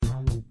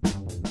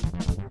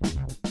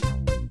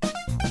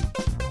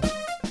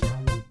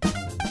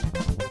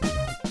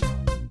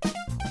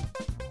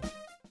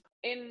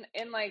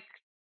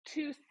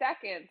2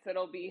 seconds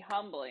it'll be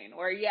humbling,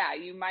 where yeah,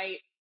 you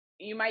might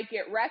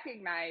get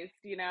recognized,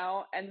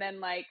 and then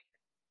like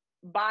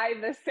by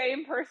the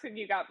same person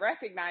you got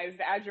recognized,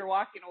 as you're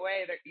walking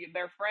away,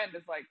 their friend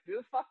is like, who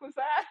the fuck was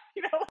that?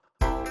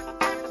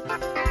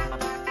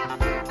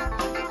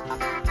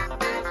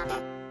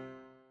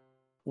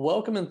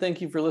 Welcome and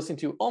thank you for listening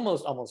to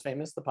Almost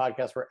Famous, the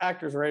podcast where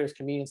actors, writers,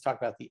 comedians talk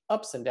about the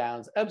ups and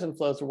downs, ebbs and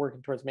flows of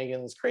working towards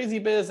making this crazy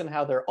biz and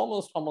how they're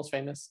almost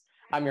famous.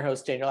 I'm your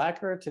host, Daniel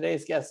Acker.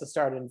 Today's guest has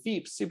starred in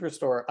Veep,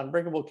 Superstore,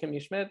 Unbreakable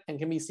Kimmy Schmidt, and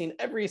can be seen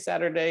every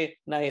Saturday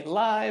night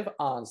live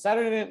on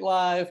Saturday Night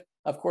Live.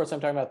 Of course, I'm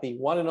talking about the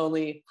one and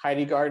only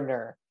Heidi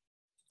Gardner.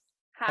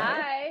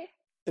 Hi.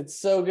 It's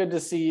so good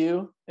to see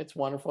you. It's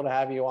wonderful to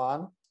have you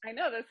on. I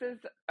know, this is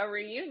a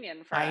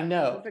reunion for us. I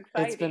know. This is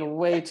exciting. It's been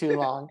way too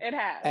long. It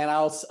has. And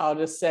I'll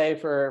just say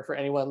for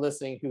anyone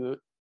listening who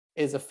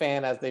is a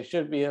fan, as they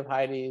should be, of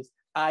Heidi's,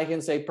 I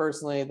can say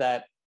personally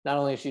that not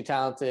only is she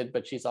talented,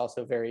 but she's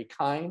also very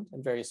kind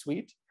and very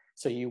sweet.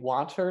 So you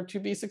want her to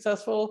be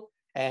successful.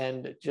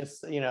 And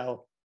just,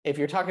 if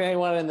you're talking to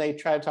anyone and they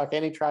try to talk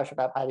any trash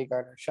about Heidi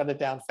Gardner, shut it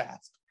down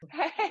fast.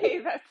 Hey,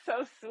 that's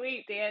so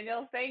sweet,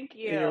 Daniel. Thank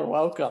you. You're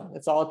welcome.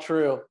 It's all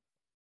true.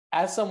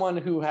 As someone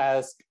who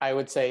has, I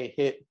would say,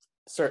 hit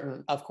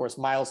certain, of course,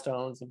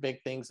 milestones and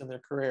big things in their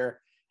career,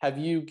 have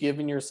you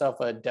given yourself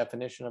a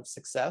definition of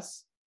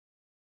success?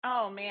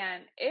 Oh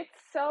man, it's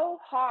so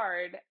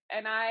hard.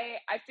 And I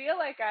feel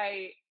like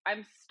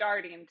I'm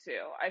starting to.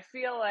 I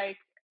feel like,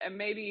 and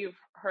maybe you've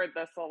heard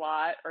this a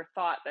lot or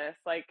thought this,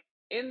 like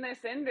in this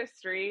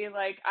industry,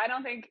 like I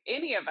don't think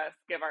any of us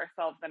give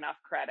ourselves enough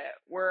credit.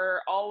 We're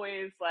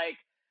always like,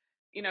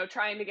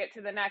 trying to get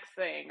to the next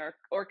thing,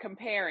 or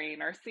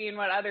comparing, or seeing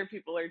what other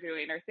people are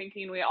doing, or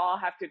thinking we all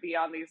have to be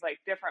on these like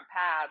different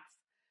paths.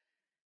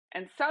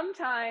 And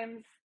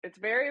sometimes it's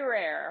very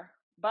rare,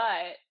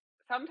 but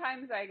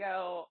sometimes I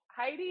go,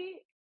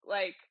 Heidi,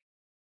 like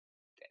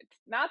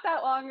not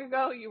that long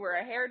ago you were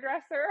a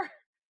hairdresser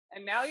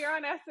and now you're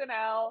on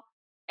SNL,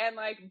 and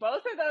like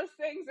both of those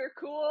things are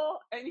cool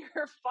and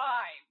you're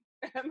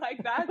fine. And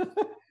like that's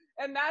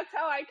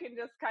how I can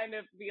just kind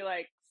of be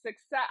like,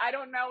 success. I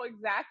don't know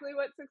exactly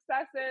what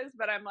success is,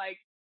 but I'm like,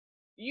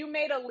 you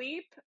made a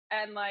leap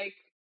and like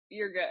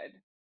you're good.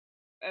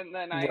 And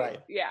then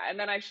and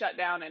then I shut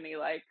down any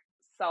like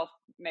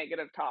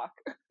self-negative talk.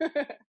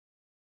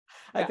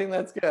 I think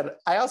that's good.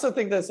 I also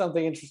think that's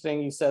something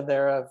interesting you said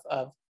there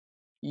of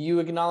you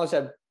acknowledge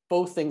that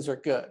both things are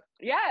good.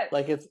 Yes.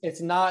 Like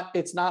it's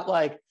not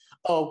like,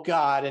 oh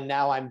God, and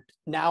now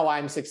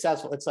I'm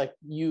successful. It's like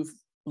you've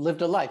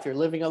lived a life, you're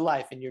living a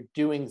life and you're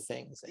doing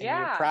things and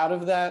you're proud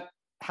of that.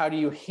 How do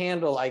you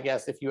handle, I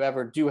guess, if you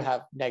ever do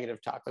have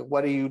negative talk? Like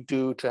what do you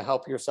do to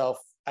help yourself,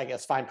 I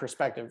guess, find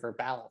perspective or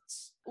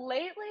balance?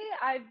 Lately,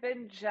 I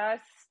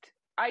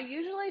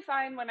usually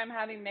find when I'm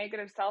having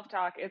negative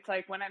self-talk, it's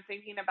like when I'm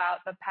thinking about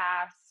the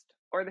past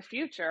or the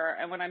future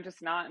and when I'm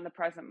just not in the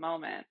present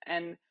moment.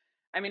 And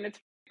I mean,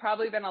 it's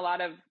probably been a lot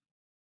of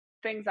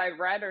things I've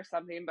read or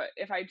something, but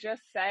if I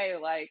just say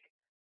like,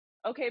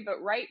 okay,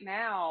 but right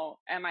now,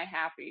 am I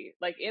happy?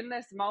 Like in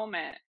this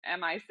moment,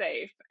 am I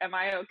safe? Am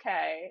I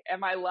okay?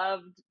 Am I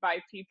loved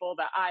by people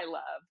that I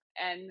love?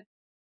 And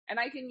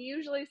I can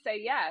usually say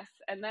yes.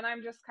 And then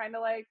I'm just kind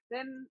of like,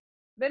 then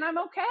I'm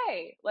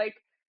okay. Like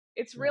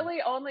it's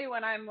really only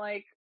when I'm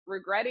like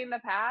regretting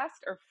the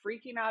past or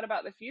freaking out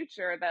about the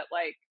future that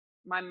like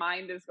my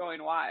mind is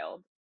going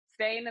wild.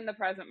 Staying in the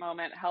present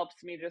moment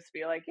helps me just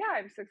be like, yeah,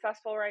 I'm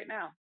successful right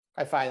now.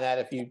 I find that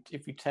if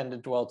you tend to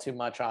dwell too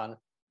much on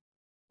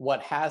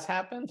what has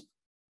happened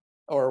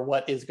or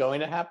what is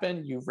going to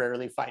happen, you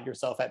rarely find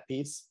yourself at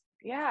peace.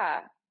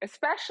 Yeah,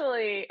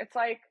 especially it's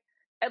like,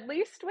 at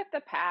least with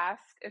the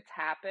past, it's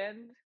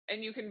happened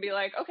and you can be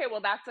like, okay, well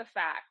that's a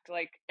fact.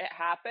 Like it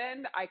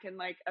happened, I can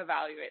like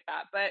evaluate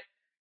that. But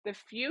the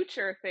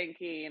future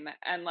thinking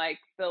and like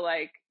the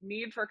like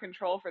need for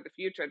control for the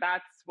future,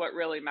 that's what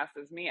really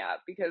messes me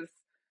up, because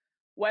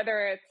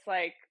whether it's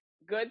like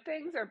good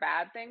things or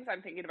bad things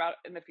I'm thinking about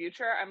in the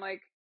future, I'm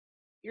like,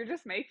 you're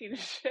just making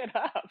shit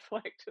up.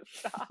 Like just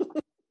stop.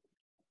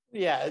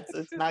 Yeah,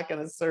 it's not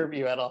going to serve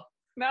you at all.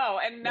 No,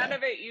 and none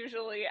of it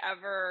usually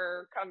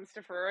ever comes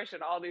to fruition.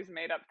 All these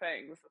made up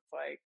things. It's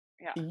like,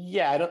 yeah.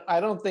 Yeah,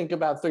 I don't think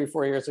about 3 or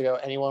 4 years ago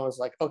anyone was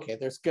like, okay,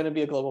 there's going to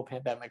be a global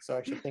pandemic, so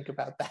I should think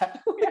about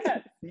that.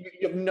 Yes.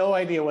 You have no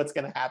idea what's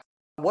going to happen.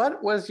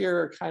 What was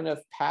your kind of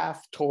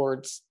path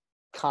towards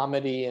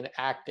comedy and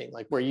acting?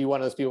 Like, were you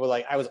one of those people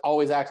like, I was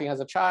always acting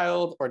as a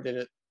child, or did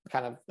it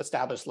kind of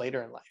establish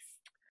later in life?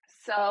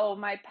 So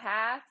my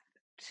path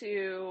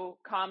to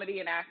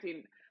comedy and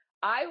acting,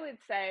 I would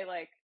say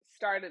like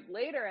started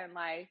later in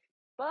life,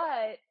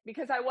 but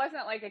because I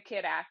wasn't like a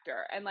kid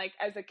actor. And like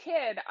as a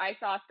kid, I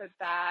thought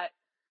that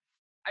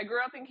I grew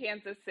up in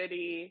Kansas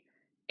City,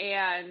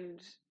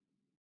 and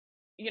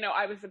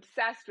I was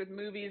obsessed with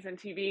movies and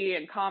TV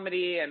and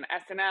comedy and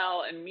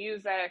SNL and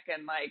music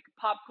and like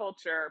pop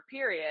culture,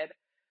 period.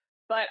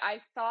 But I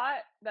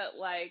thought that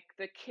like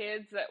the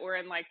kids that were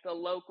in like the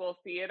local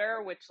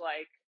theater, which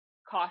like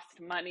cost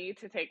money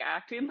to take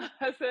acting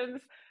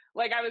lessons.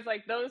 Like I was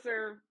like, those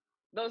are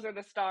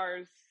the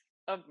stars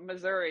of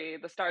Missouri,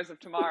 the stars of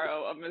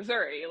tomorrow of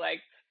Missouri.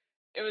 Like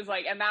it was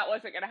like, and that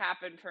wasn't going to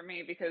happen for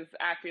me because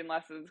acting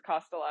lessons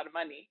cost a lot of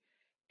money.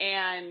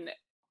 And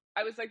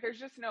I was like, there's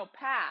just no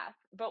path.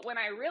 But when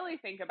I really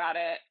think about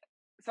it,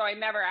 so I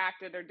never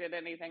acted or did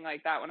anything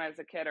like that when I was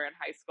a kid or in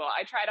high school.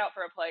 I tried out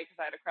for a play because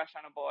I had a crush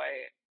on a boy.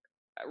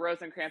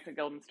 Rosencrantz and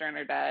Guildenstern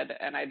are dead,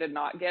 and I did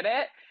not get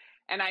it.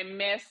 And I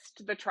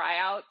missed the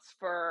tryouts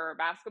for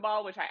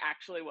basketball, which I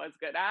actually was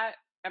good at.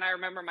 And I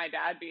remember my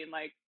dad being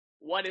like,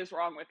 what is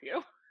wrong with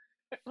you?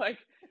 Like,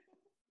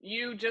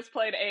 you just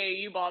played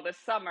AAU ball this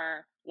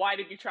summer. Why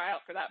did you try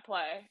out for that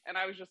play? And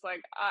I was just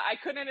like, I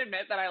couldn't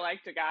admit that I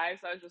liked a guy.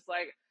 So I was just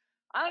like,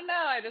 I don't know.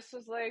 I just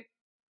was like,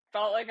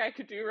 felt like I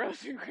could do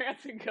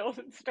Rosencrantz and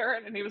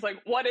Guildenstern. And he was like,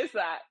 what is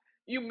that?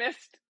 You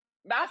missed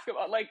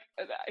basketball. Like,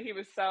 he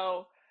was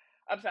so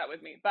upset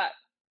with me. But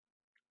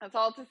that's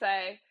all to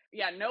say,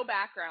 yeah, no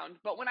background.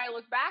 But when I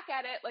look back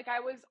at it, like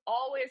I was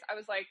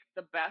like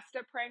the best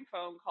at prank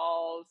phone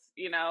calls,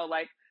 you know,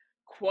 like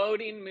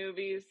quoting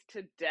movies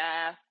to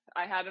death.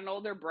 I had an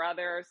older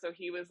brother, so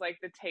he was like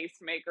the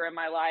tastemaker in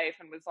my life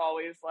and was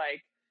always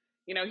like,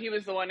 you know, he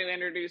was the one who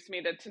introduced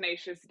me to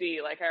Tenacious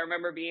D. Like I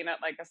remember being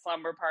at like a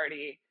slumber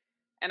party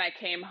and I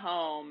came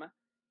home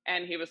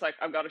and he was like,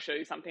 I've got to show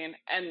you something.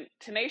 And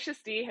Tenacious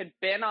D had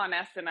been on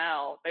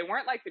SNL. They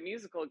weren't like the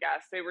musical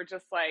guests. They were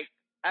just like,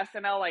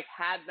 SNL like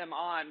had them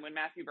on when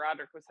Matthew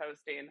Broderick was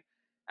hosting.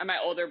 And my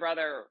older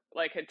brother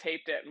like had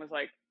taped it and was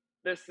like,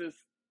 this is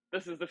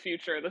the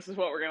future. This is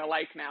what we're going to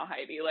like now,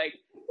 Heidi. Like,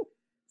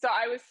 so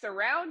I was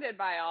surrounded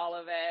by all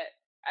of it.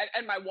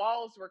 And my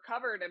walls were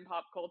covered in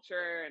pop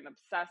culture and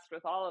obsessed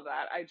with all of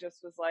that. I just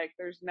was like,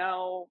 there's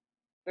no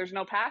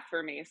path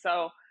for me.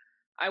 So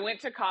I went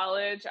to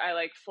college. I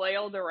like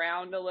flailed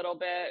around a little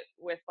bit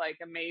with like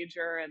a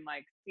major in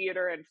like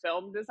theater and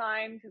film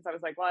design because I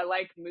was like, well, I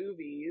like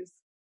movies.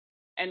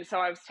 And so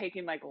I was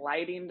taking like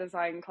lighting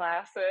design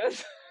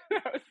classes.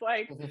 I was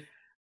like,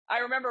 I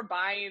remember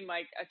buying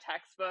like a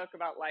textbook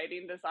about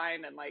lighting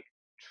design and like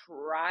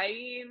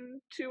trying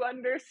to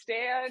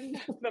understand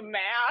the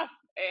math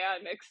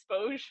and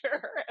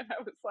exposure. And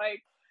I was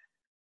like,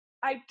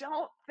 I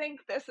don't think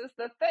this is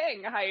the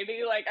thing,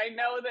 Heidi. Like, I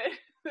know that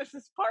this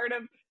is part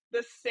of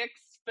the 6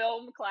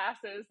 film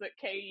classes that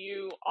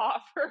KU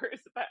offers,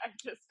 but I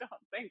just don't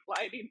think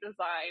lighting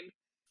design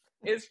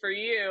is for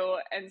you.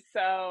 And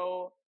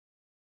so,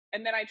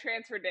 and then I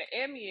transferred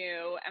to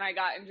MU and I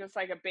got in just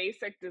like a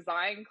basic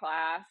design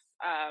class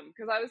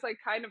because I was like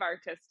kind of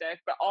artistic,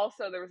 but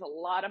also there was a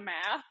lot of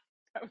math.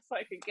 I was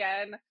like,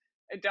 again,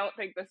 I don't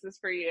think this is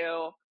for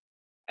you.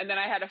 And then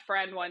I had a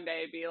friend one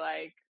day be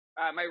like,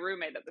 my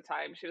roommate at the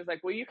time, she was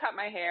like, will you cut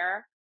my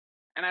hair?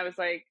 And I was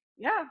like,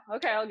 yeah,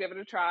 okay, I'll give it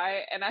a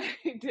try. And I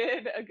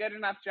did a good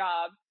enough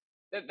job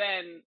that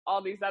then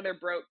all these other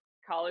broke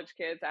college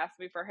kids asked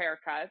me for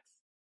haircuts.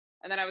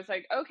 And then I was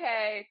like,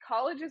 okay,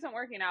 college isn't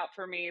working out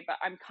for me, but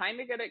I'm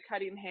kind of good at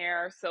cutting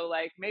hair. So,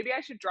 like, maybe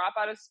I should drop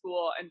out of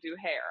school and do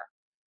hair.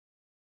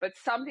 But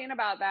something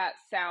about that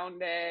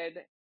sounded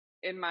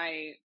in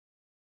my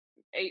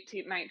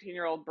 18,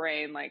 19-year-old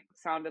brain, like,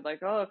 sounded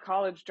like, oh,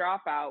 college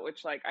dropout,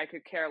 which, like, I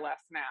could care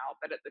less now.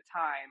 But at the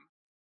time,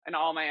 and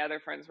all my other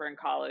friends were in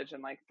college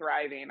and, like,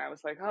 thriving, I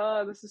was like,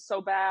 oh, this is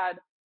so bad.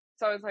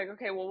 So I was like,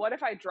 okay, well, what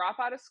if I drop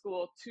out of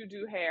school to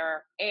do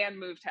hair and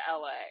move to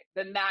LA?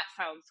 Then that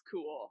sounds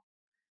cool.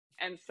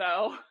 And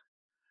so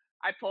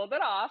I pulled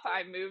it off.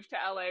 I moved to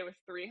LA with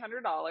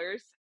 $300.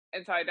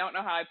 And so I don't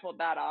know how I pulled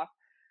that off.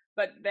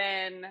 But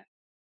then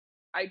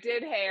I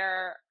did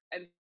hair.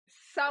 And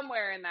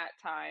somewhere in that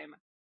time,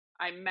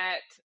 I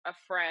met a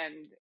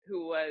friend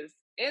who was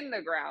in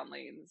the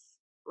Groundlings,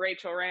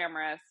 Rachel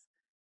Ramrus.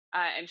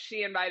 And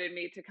she invited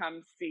me to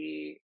come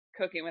see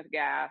Cooking with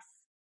Gas.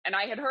 And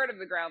I had heard of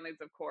the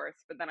Groundlings, of course.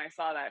 But then I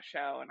saw that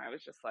show and I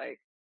was just like,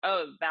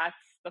 oh, that's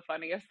the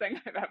funniest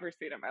thing I've ever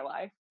seen in my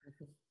life.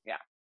 Yeah.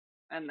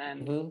 And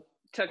then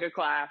took a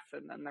class,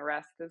 and then the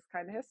rest is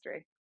kind of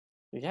history.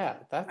 Yeah,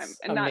 that's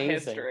and amazing. Not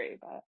history,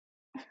 but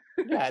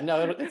yeah,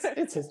 no,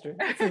 it's history.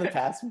 It's in the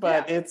past,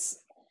 but yeah.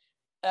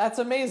 That's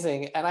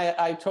amazing, and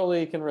I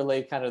totally can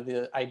relate kind of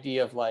the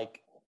idea of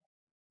like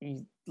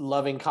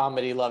loving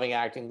comedy, loving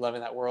acting,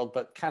 loving that world,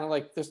 but kind of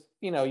like this,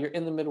 you know, you're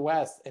in the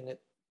Midwest, and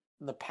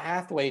the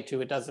pathway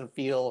to it doesn't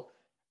feel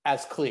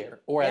as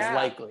clear or as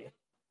likely.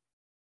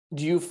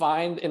 Do you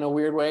find in a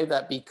weird way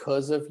that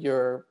because of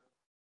your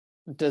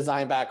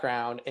design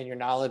background and your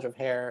knowledge of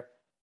hair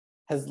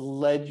has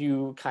led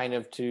you kind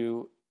of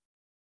to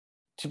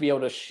be able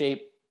to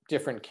shape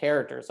different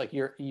characters? Like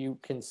you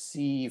can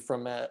see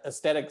from an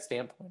aesthetic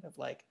standpoint of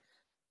like,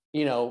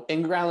 you know,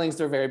 in Groundlings,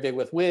 they're very big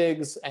with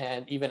wigs,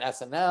 and even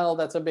SNL,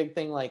 that's a big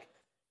thing. Like,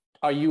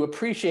 are you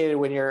appreciated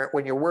when you're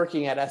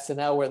working at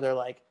SNL where they're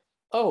like,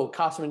 oh,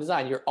 costume and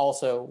design, you're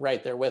also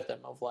right there with them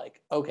of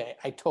like, okay,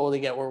 I totally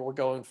get what we're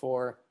going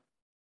for.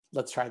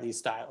 Let's try these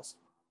styles.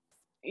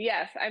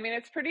 Yes, I mean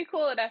it's pretty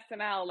cool at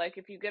SNL. Like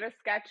if you get a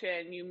sketch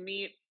in, you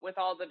meet with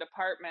all the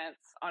departments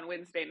on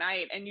Wednesday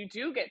night, and you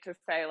do get to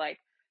say like,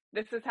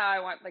 "This is how I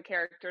want the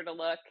character to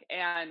look,"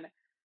 and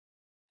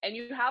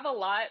you have a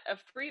lot of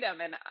freedom.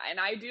 And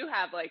I do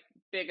have like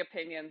big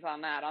opinions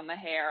on that, on the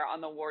hair,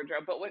 on the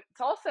wardrobe. But what's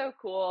also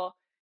cool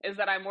is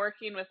that I'm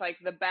working with like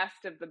the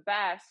best of the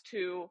best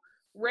who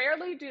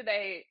rarely do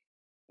they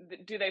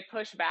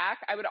push back.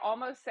 I would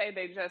almost say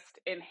they just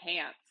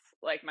enhance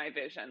like my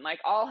vision. Like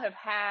all have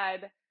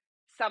had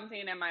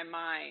something in my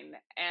mind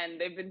and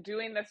they've been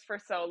doing this for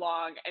so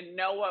long and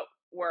know what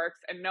works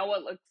and know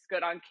what looks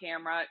good on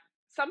camera.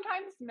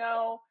 Sometimes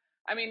know,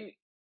 I mean,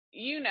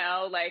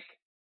 like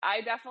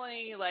I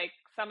definitely like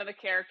some of the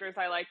characters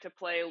I like to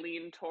play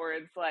lean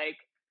towards like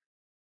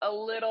a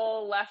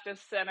little left of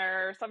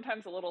center,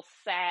 sometimes a little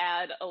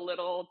sad, a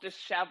little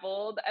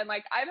disheveled. And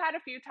like I've had a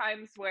few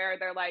times where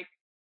they're like,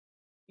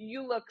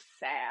 you look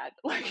sad,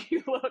 like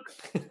you look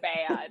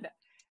bad,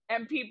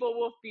 and people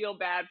will feel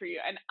bad for you.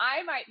 And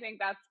I might think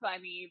that's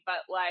funny,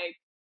 but like,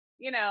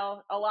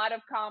 a lot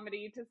of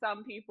comedy to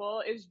some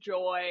people is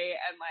joy.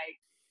 And like,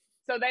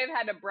 so they've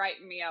had to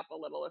brighten me up a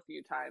little a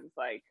few times.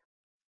 Like,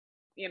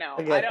 I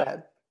I get don't.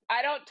 that.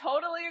 I don't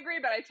totally agree,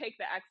 but I take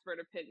the expert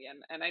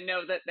opinion, and I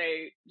know that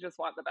they just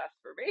want the best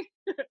for me.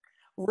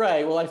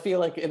 Right. Well, I feel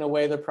like in a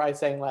way they're probably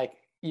saying like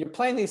you're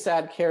playing these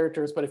sad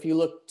characters, but if you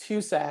look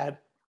too sad,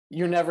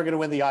 you're never going to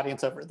win the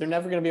audience over. They're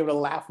never going to be able to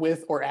laugh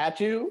with or at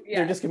you. They're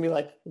Yes, just going to be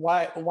like,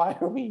 why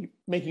are we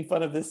making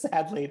fun of this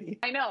sad lady?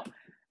 I know,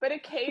 but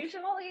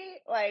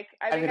occasionally, like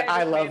I I think mean, I I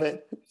just love made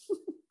it.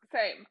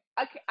 same.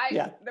 Okay,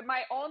 Yeah.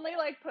 my only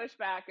like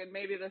pushback, and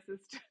maybe this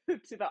is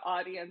to the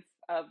audience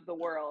of the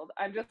world.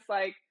 I'm just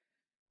like,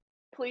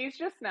 please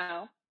just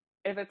know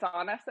if it's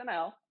on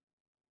SNL,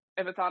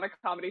 if it's on a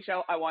comedy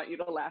show, I want you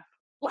to laugh.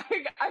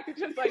 Like I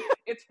just like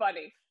it's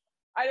funny.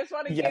 I just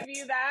want to give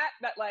you Yes.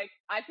 that like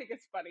I think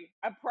it's funny.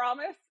 I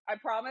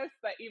promise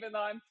that even though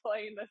I'm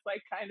playing this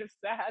like kind of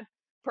sad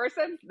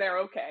person, they're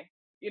okay.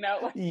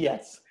 Like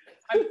Yes.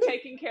 I'm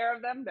taking care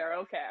of them. They're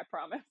okay. I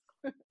promise.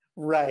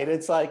 Right.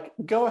 It's like,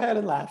 go ahead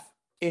and laugh.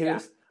 It Yeah.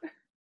 is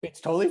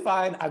it's totally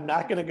fine. I'm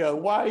not gonna go,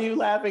 why are you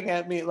laughing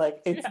at me? Like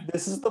it's Yeah.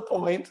 this is the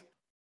point.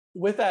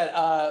 With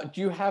that,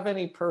 do you have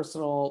any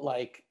personal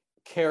like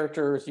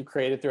characters you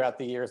created throughout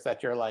the years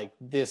that you're like,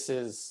 this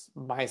is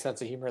my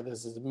sense of humor,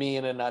 this is me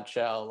in a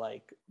nutshell?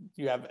 Like,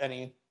 do you have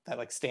any that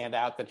like stand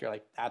out that you're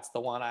like, that's the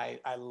one I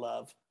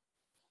love?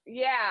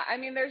 Yeah, I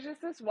mean, there's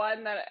just this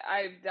one that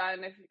I've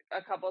done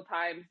a couple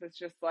times. It's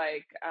just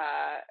like,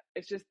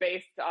 it's just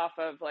based off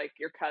of like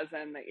your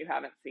cousin that you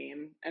haven't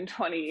seen in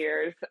 20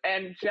 years,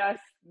 and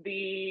just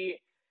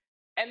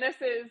and this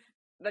is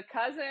the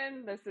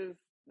cousin, this is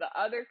the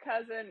other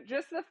cousin.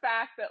 Just the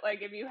fact that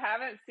like if you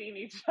haven't seen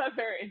each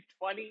other in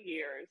 20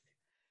 years,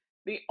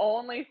 the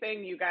only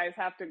thing you guys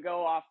have to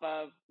go off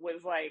of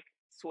was like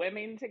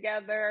swimming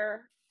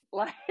together,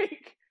 like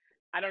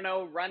I don't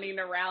know, running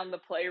around the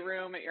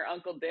playroom at your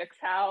Uncle Dick's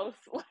house.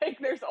 Like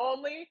there's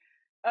only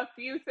a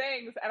few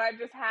things. And I've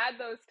just had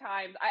those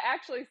times. I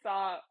actually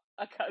saw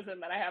a cousin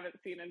that I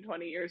haven't seen in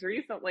 20 years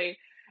recently.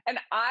 And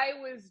I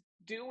was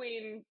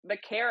doing the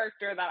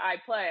character that I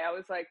play. I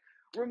was like,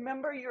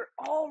 remember your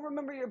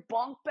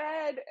bunk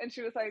bed? And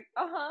she was like,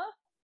 uh-huh.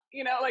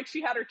 Like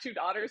she had her two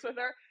daughters with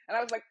her. And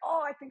I was like,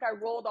 oh, I think I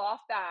rolled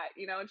off that,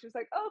 and she was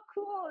like, oh,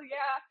 cool,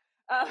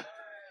 yeah.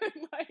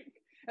 And like,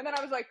 and then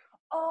I was like,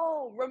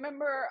 oh,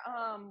 remember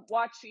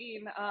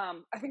watching? I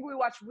think we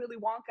watched Willy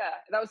Wonka.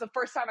 That was the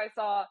first time I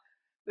saw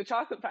the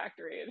Chocolate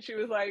Factory, and she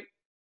was like,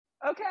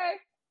 okay,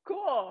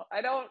 cool.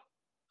 I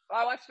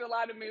watched a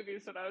lot of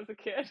movies when I was a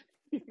kid,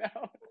 you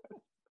know.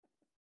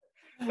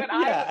 But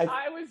I Yeah,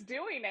 I was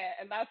doing it,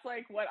 and that's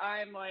like what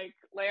I'm like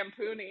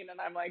lampooning,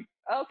 and I'm like,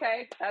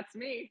 okay, that's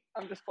me.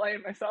 I'm just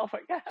playing myself, I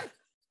guess.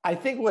 I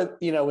think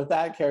with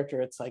that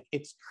character, it's like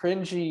it's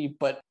cringy,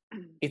 but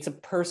it's a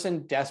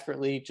person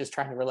desperately just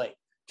trying to relate,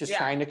 just Yeah,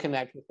 trying to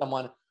connect with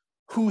someone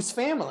who's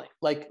family.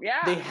 Like they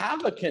yeah.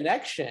 have a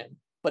connection,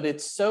 but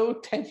it's so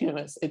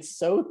tenuous, it's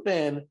so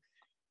thin.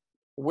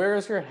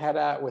 Where's your head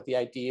at with the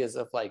ideas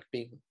of like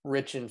being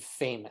rich and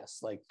famous?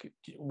 Like,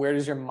 where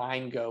does your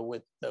mind go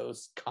with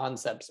those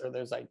concepts or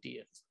those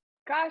ideas?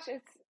 Gosh,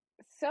 it's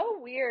so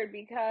weird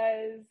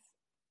because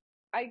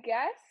I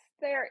guess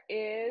there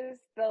is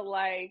the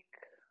like,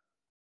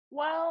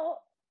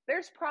 well,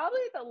 there's probably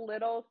the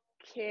little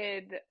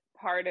kid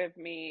part of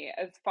me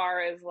as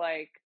far as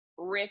like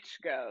rich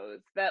goes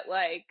that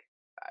like,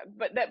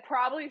 but that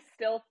probably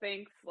still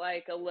thinks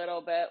like a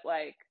little bit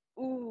like,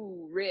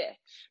 ooh,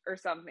 rich or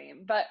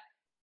something. But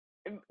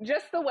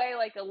just the way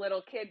like a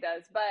little kid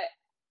does. But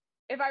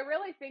if I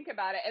really think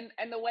about it,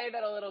 and the way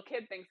that a little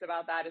kid thinks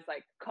about that is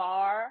like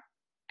car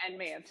and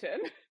mansion.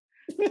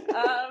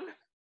 um,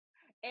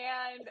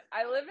 and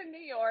I live in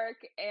New York,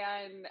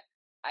 and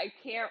I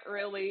can't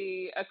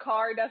really, a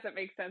car doesn't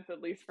make sense,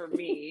 at least for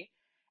me.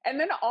 And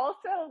then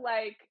also,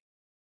 like,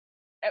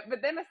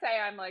 but then to say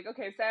I'm like,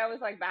 okay, say I was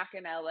like back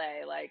in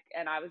LA, like,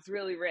 and I was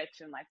really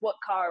rich, and like, what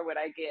car would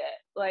I get?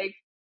 Like,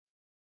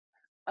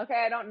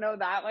 okay, I don't know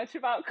that much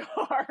about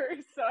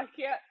cars, so I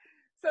can't.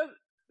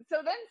 So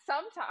then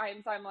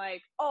sometimes I'm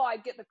like, oh,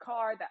 I'd get the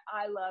car that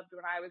I loved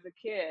when I was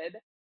a kid,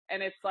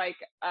 and it's like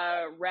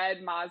a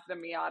red Mazda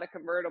Miata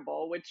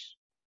convertible, which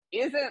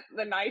isn't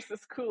the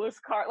nicest,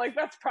 coolest car. Like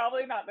that's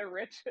probably not the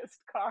richest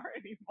car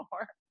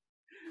anymore.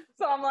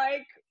 So I'm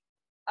like,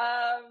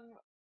 um,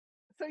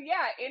 so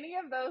yeah, any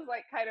of those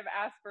like kind of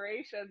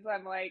aspirations,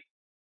 I'm like,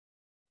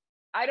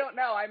 I don't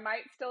know. I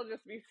might still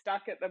just be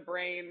stuck at the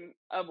brain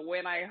of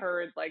when I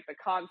heard like the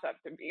concept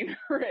of being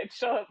rich.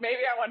 So maybe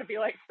I want to be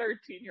like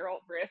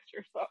 13-year-old rich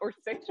or so, or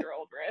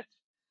 6-year-old rich.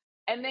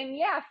 And then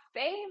yeah,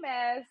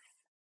 famous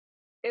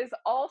is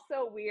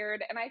also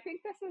weird. And I think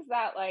this is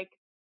that like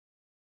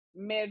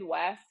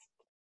Midwest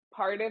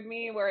part of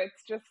me where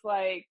it's just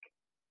like,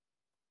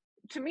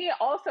 to me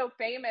also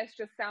famous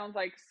just sounds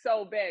like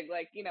so big.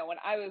 Like, you know, when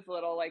I was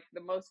little, like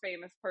the most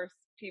famous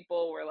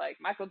people were like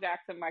Michael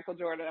Jackson, Michael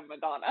Jordan, and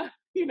Madonna,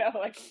 you know,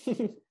 like,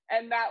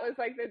 and that was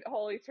like the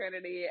Holy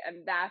Trinity,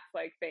 and that's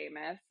like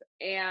famous.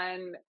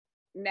 And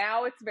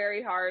now it's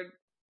very hard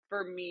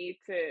for me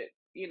to,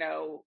 you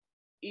know,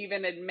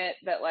 even admit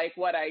that like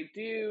what I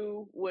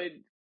do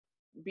would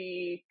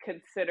be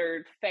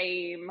considered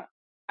fame.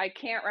 I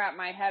can't wrap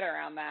my head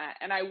around that.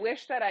 And I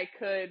wish that I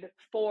could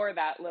for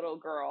that little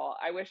girl.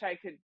 I wish I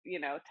could, you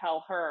know,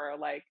 tell her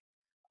like,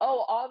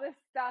 oh, all this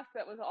stuff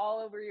that was all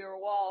over your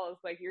walls,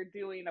 like you're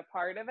doing a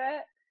part of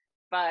it.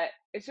 But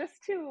it's just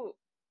too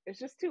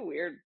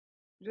weird,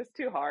 just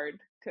too hard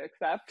to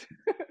accept.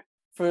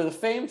 For the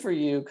fame for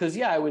you, because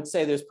yeah, I would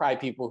say there's probably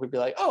people who'd be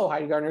like, oh,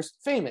 Heidi Gardner's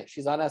famous,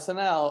 she's on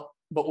SNL.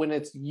 But when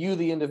it's you,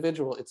 the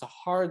individual, it's a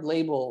hard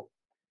label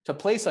to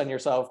place on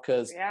yourself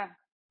because, Yeah.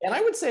 and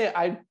I would say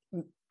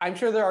I'm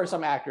sure there are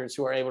some actors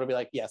who are able to be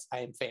like, yes, I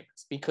am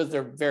famous because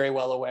they're very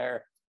well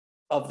aware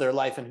of their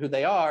life and who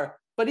they are.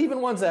 But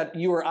even ones that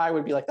you or I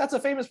would be like, that's a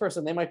famous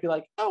person, they might be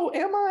like, oh,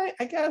 am I?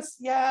 I guess,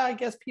 yeah, I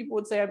guess people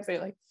would say I'm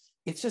famous. Like,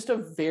 it's just a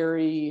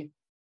very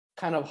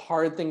kind of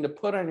hard thing to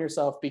put on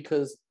yourself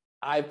because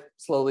I've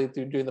slowly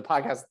through doing the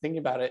podcast thinking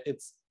about it,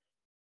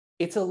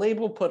 it's a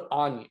label put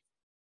on you.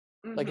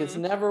 Like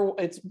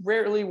it's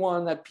rarely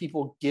one that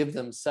people give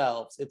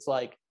themselves. It's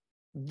like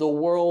the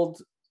world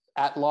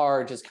at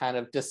large is kind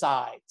of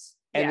decides.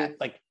 And Yes. it,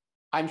 like,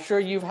 I'm sure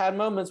you've had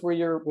moments where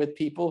you're with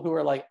people who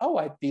are like,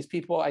 oh, these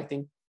people I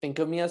think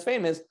of me as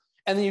famous.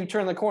 And then you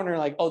turn the corner and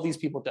like, oh, these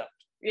people don't.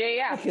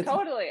 Yeah, like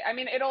totally. I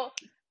mean, it'll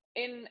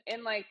in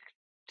like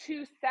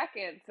 2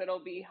 seconds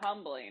it'll be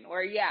humbling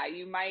where yeah,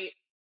 you might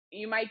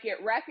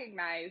get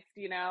recognized,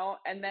 you know,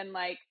 and then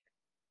like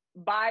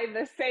by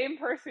the same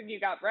person you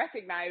got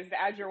recognized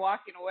as you're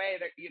walking away,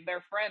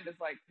 their friend is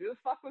like, who the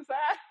fuck was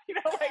that? You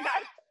know, like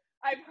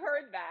I've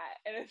heard that,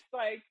 and it's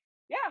like,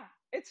 yeah,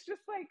 it's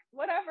just like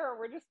whatever.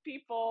 We're just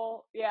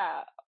people.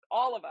 Yeah,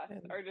 all of us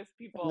are just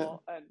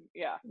people, and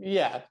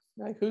yeah.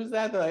 Like who's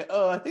that? They're like,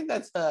 oh, I think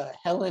that's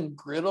Helen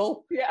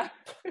Griddle. Yeah.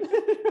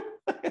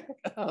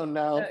 Oh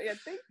no.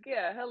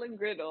 Helen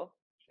Griddle.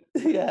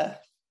 Yeah.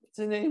 What's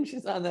her name?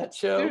 She's on that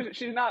show.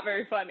 She's not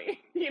very funny,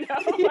 you know.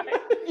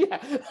 Yeah,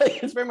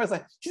 like, it's very much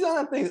like she's on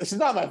that thing. She's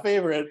not my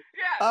favorite.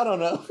 Yeah. I don't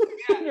know.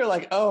 Yeah. You're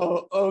like,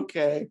 oh,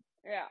 okay.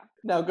 Yeah.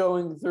 Now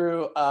going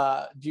through,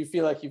 do you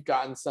feel like you've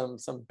gotten some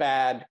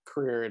bad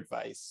career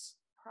advice?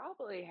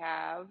 Probably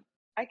have.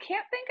 I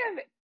can't think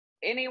of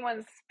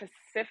anyone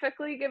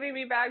specifically giving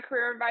me bad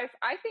career advice.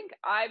 I think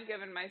I've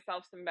given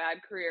myself some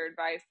bad career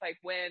advice, like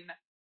when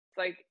it's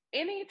like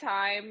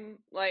anytime,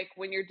 like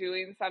when you're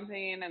doing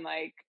something and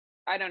like,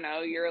 I don't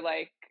know,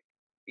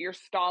 you're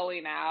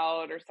stalling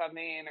out or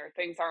something, or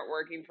things aren't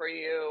working for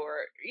you, or,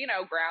 you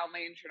know,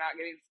 groundlings, you're not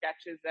getting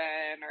sketches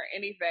in or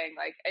anything,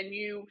 like, and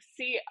you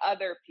see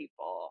other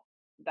people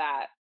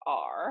that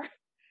are,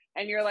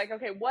 and you're like,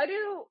 okay,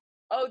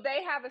 oh,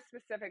 they have a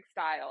specific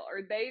style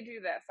or they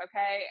do this.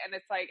 Okay. And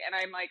it's like, and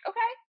I'm like,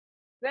 okay,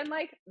 then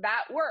like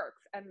that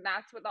works. And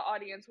that's what the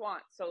audience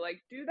wants. So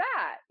like do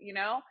that, you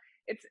know,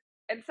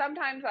 and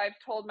sometimes I've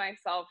told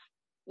myself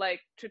like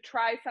to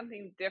try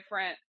something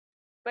different,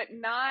 but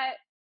not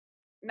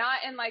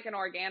in like an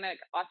organic,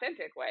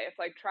 authentic way. It's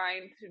like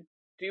trying to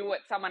do what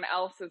someone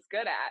else is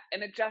good at,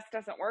 and it just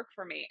doesn't work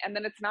for me. And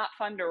then it's not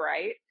fun to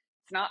write.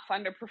 It's not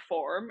fun to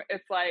perform.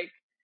 It's like,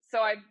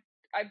 so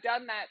I've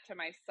done that to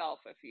myself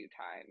a few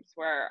times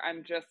where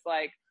I'm just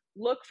like,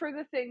 look for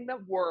the thing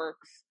that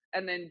works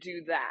and then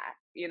do that,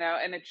 you know?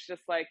 And it's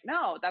just like,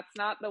 no, that's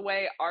not the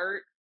way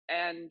art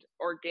and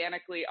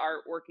organically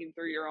art working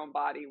through your own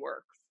body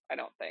works, I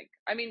don't think.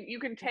 I mean, you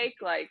can take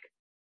like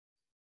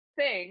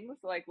things,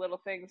 like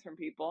little things from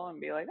people and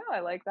be like, oh,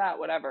 I like that,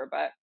 whatever.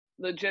 But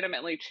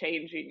legitimately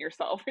changing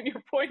yourself and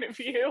your point of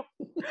view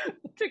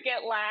to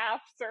get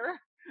laughs or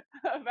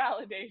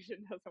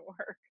validation doesn't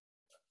work.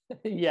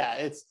 Yeah,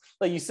 it's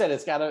like you said,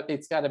 it's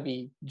gotta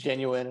be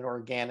genuine and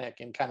organic,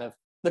 and kind of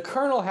the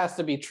kernel has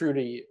to be true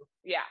to you.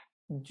 Yeah.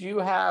 Do you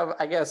have,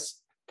 I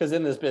guess, because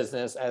in this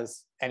business,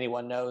 as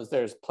anyone knows,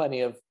 there's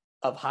plenty of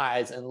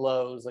highs and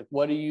lows. Like,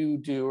 what do you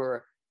do,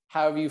 or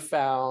how have you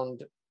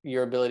found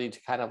your ability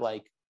to kind of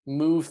like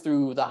move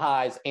through the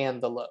highs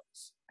and the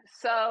lows?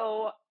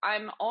 So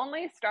I'm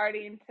only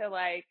starting to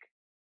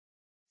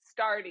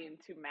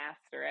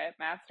master it.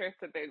 Master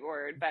it's a big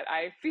word, but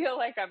I feel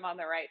like I'm on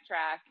the right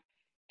track.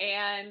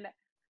 And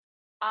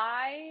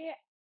I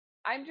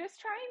I'm just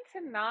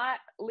trying to not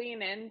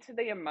lean into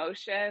the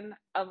emotion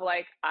of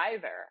like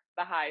either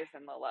the highs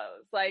and the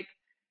lows. Like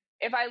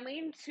if I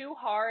lean too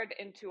hard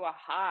into a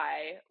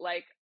high,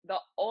 like the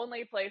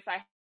only place I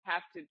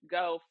have to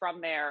go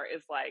from there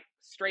is like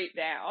straight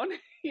down,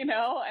 and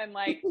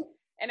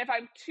and if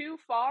I'm too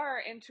far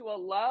into a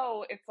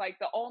low, it's like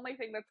the only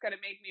thing that's going to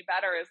make me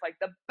better is like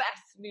the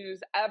best news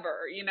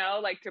ever,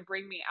 like to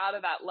bring me out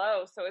of that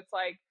low. So it's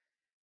like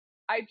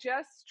I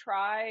just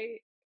try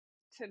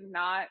to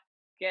not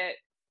get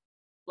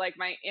like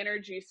my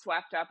energy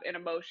swept up in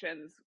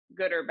emotions,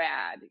 good or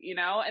bad,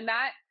 and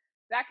that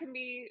can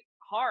be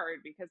hard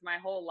because my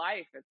whole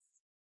life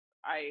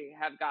I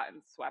have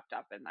gotten swept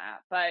up in that,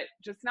 but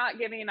just not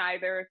giving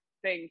either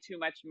thing too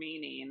much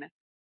meaning.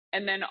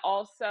 And then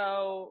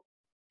also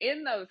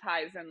in those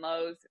highs and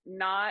lows,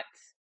 not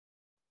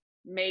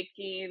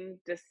making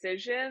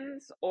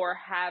decisions or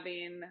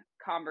having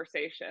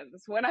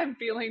conversations when I'm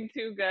feeling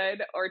too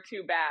good or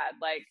too bad.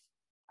 Like,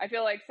 I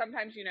feel like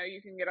sometimes,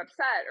 you can get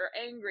upset or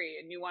angry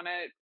and you want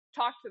to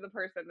talk to the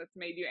person that's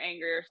made you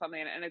angry or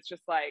something. And it's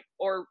just like,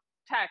 or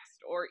text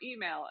or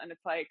email. And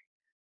it's like,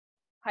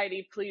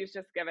 Heidi, please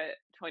just give it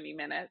 20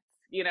 minutes,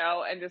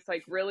 and just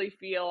like really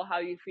feel how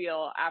you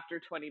feel after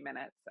 20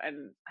 minutes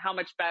and how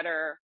much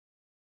better,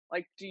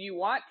 like, do you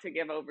want to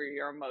give over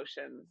your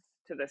emotions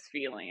to this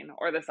feeling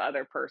or this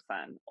other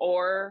person?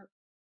 Or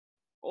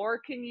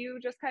can you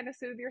just kind of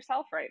soothe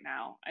yourself right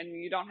now and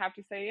you don't have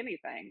to say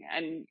anything?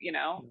 And,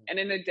 and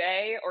in a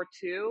day or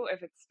two,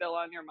 if it's still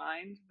on your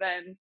mind,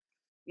 then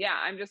yeah,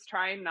 I'm just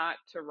trying not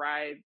to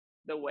ride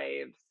the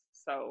waves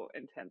so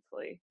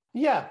intensely.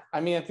 Yeah,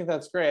 I mean, I think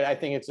that's great. I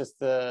think it's just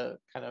the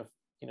kind of,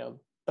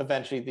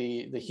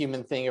 eventually the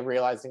human thing of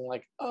realizing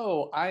like,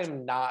 oh,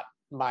 I'm not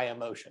my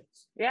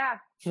emotions. Yeah.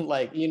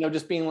 Like,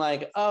 just being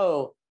like,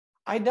 oh,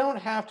 I don't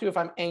have to, if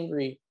I'm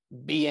angry,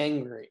 be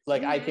angry.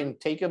 Like I can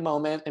take a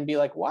moment and be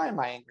like, why am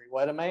I angry?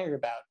 What am I angry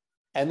about?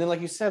 And then,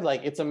 like you said,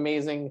 like it's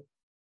amazing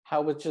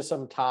how with just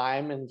some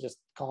time and just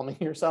calming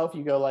yourself,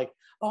 you go like,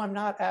 oh, I'm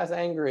not as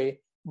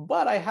angry,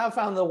 but I have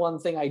found the one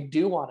thing I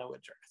do want to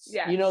address.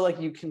 Yeah.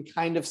 Like you can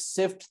kind of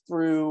sift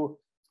through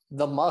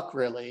the muck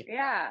really.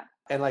 Yeah.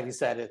 And like you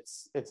said,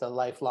 it's a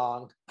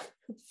lifelong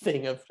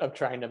thing of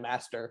trying to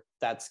master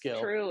that skill.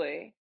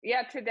 Truly.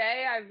 Yeah,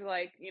 today I've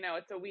like,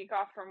 it's a week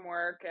off from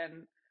work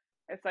and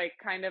it's like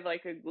kind of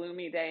like a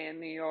gloomy day in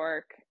New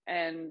York,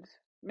 and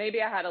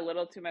maybe I had a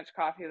little too much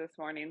coffee this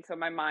morning, so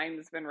my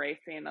mind's been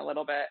racing a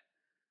little bit.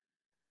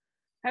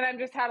 And I've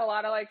just had a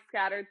lot of like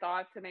scattered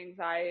thoughts and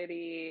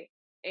anxiety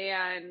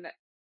and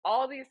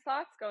all these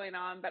thoughts going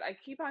on, but I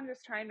keep on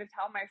just trying to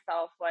tell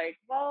myself like,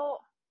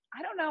 well,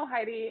 I don't know,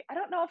 Heidi. I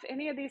don't know if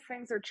any of these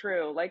things are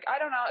true. Like, I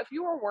don't know if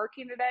you were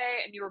working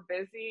today and you were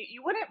busy,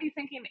 you wouldn't be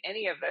thinking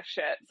any of this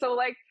shit. So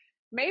like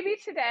maybe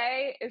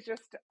today is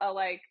just a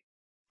like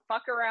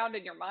fuck around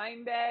in your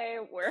mind day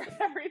where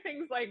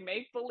everything's like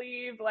make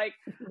believe. Like,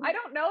 I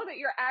don't know that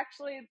you're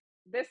actually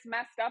this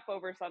messed up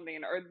over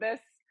something or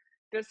this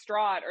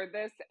distraught or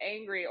this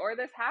angry or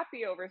this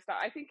happy over stuff.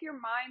 I think your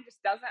mind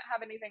just doesn't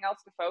have anything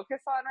else to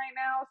focus on right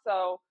now.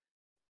 So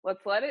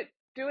let's let it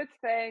do its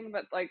thing,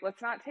 but like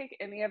let's not take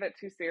any of it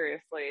too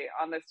seriously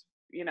on this,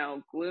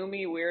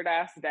 gloomy, weird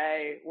ass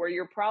day where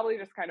you're probably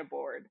just kind of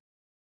bored.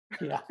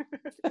 Yeah.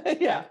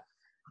 Yeah.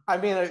 I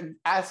mean,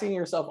 asking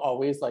yourself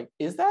always, like,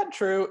 is that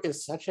true?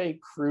 Is such a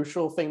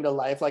crucial thing to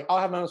life. Like, I'll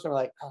have moments where I'm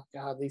like, oh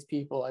God, these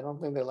people, I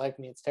don't think they like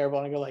me. It's terrible.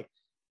 And I go like,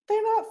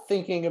 they're not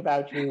thinking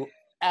about you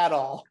at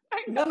all.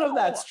 None of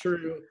that's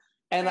true.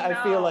 And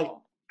I feel like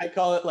I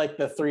call it like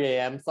the 3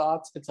 a.m.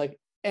 thoughts. It's like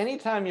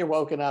anytime you're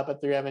woken up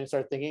at 3 a.m. and you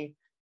start thinking,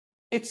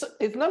 it's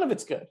none of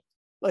it's good.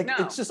 Like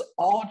it's just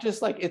all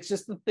just like it's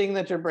just the thing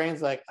that your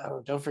brain's like,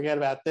 oh, don't forget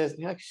about this.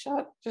 And you're like,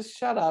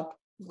 shut up.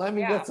 Let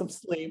me get some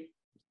sleep.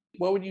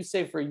 What would you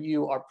say for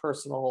you are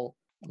personal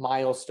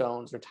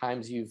milestones or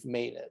times you've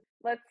made it?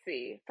 Let's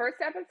see. First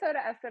episode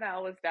of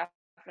SNL was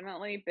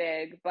definitely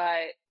big,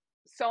 but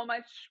so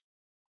much,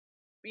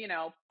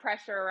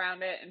 pressure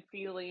around it and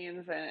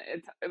feelings,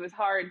 and it was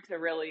hard to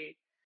really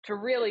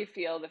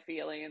feel the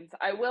feelings.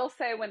 I will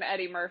say when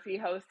Eddie Murphy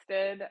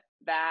hosted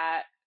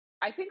that,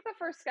 I think the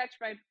first sketch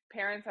my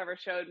parents ever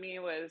showed me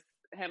was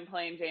him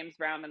playing James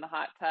Brown in the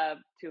hot tub,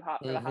 Too Hot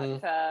for the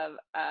Hot Tub.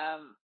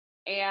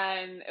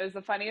 And it was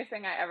the funniest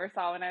thing I ever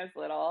saw when I was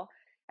little.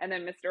 And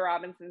then Mr.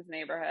 Robinson's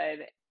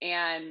Neighborhood.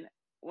 And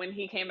when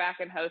he came back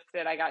and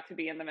hosted, I got to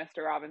be in the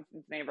Mr.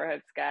 Robinson's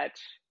Neighborhood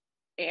sketch.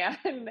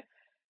 And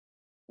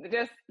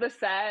just the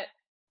set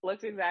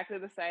looked exactly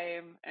the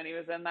same. And he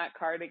was in that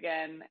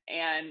cardigan.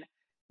 And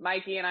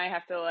Mikey and I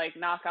have to like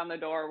knock on the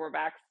door. We're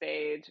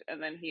backstage.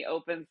 And then he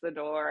opens the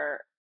door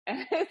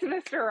and it's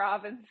Mr.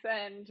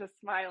 Robinson just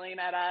smiling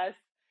at us.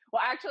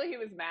 Well, actually, he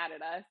was mad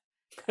at us.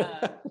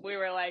 We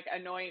were like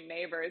annoying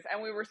neighbors,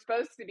 and we were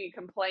supposed to be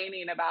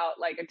complaining about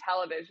like a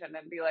television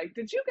and be like,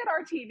 did you get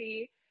our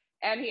TV?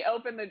 And he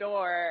opened the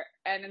door,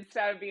 and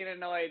instead of being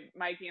annoyed,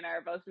 Mikey and I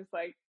are both just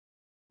like,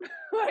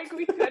 like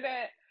we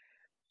couldn't.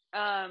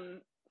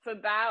 So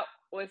that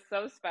was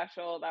so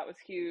special. That was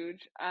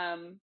huge.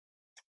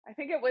 I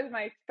think it was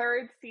my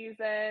third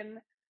season.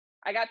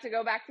 I got to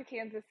go back to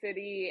Kansas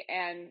City,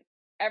 and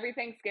every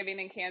Thanksgiving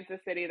in Kansas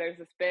City, there's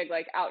this big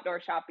like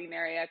outdoor shopping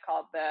area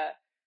called the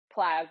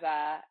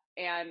Plaza.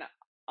 And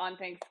on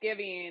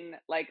Thanksgiving,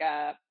 like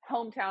a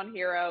hometown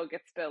hero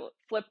gets to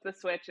flip the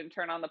switch and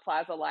turn on the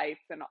Plaza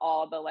lights, and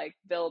all the like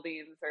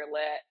buildings are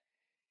lit.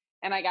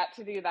 And I got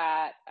to do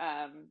that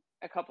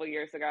a couple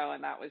years ago,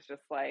 and that was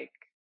just like,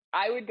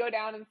 I would go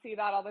down and see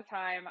that all the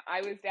time. I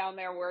was down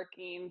there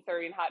working,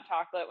 serving hot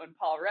chocolate when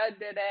Paul Rudd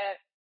did it.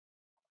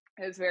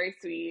 It was very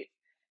sweet,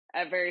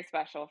 very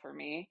special for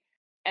me.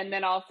 And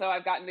then also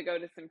I've gotten to go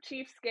to some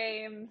Chiefs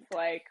games,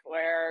 like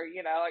where,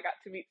 you know, I got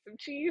to meet some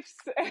Chiefs.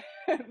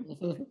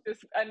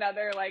 Just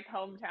another like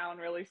hometown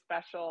really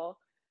special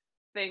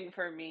thing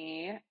for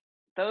me.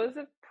 Those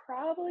have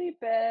probably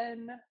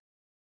been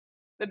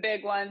the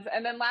big ones.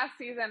 And then last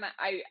season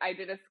I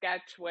did a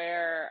sketch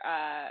where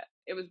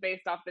it was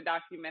based off the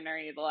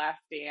documentary The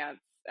Last Dance,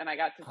 and I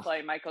got to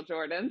play Michael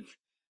Jordan's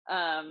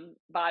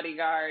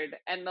bodyguard,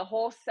 and the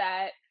whole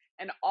set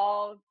and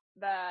all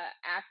the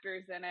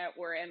actors in it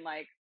were in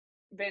like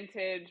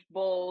vintage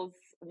Bulls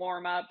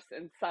warm-ups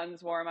and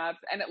Suns warm-ups,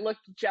 and it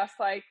looked just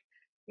like,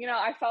 you know,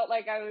 I felt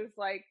like I was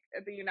like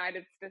at the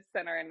United States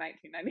Center in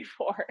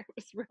 1994. It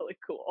was really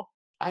cool.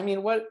 I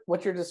mean,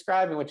 what you're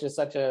describing, which is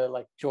such a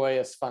like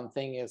joyous, fun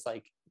thing, is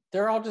like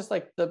they're all just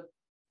like the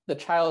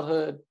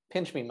childhood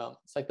pinch me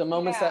moments, like the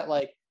moments that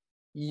like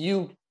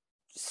you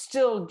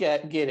still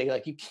getting,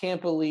 like you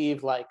can't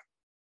believe like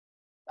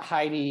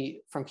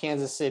Heidi from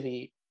Kansas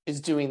City is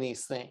doing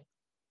these things.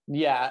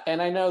 Yeah,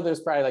 and I know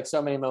there's probably like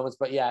so many moments,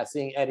 but yeah,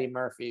 seeing Eddie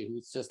Murphy,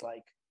 who's just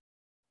like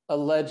a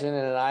legend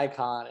and an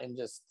icon and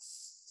just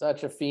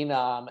such a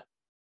phenom,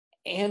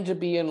 and to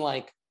be in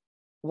like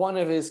one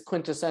of his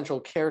quintessential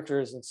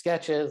characters and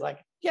sketches,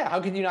 like, yeah, how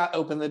could you not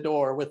open the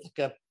door with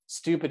like a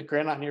stupid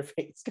grin on your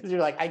face? Because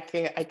you're like, I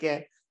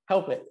can't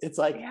help it. It's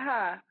like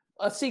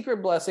a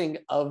secret blessing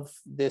of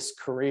this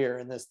career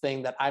and this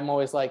thing that I'm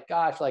always like,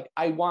 gosh, like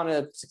I want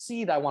to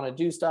succeed. I want to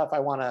do stuff. I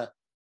want to,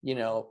 you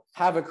know,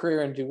 have a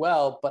career and do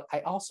well. But I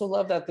also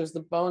love that there's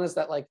the bonus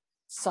that like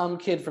some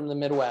kid from the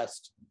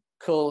Midwest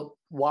could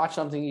watch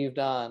something you've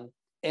done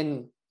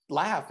and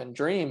laugh and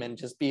dream and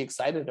just be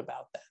excited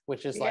about that,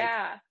 which is like,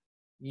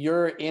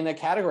 you're in a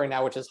category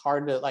now, which is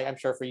hard to, like, I'm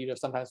sure for you to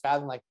sometimes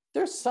fathom, like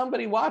there's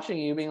somebody watching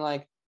you being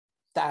like,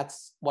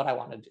 that's what I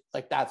want to do.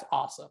 Like, that's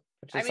awesome.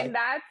 I mean, like,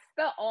 that's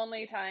the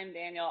only time,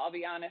 Daniel, I'll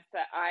be honest,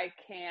 that I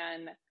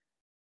can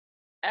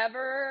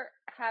ever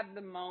have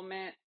the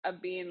moment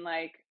of being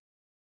like,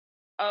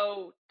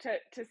 oh,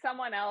 to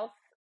someone else,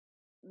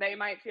 they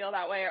might feel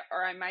that way,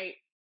 or I might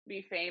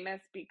be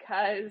famous,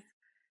 because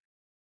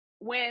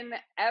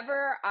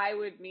whenever I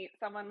would meet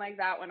someone like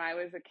that when I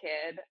was a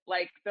kid,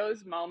 like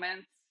those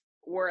moments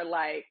were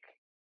like,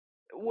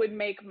 would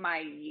make my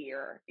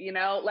year, you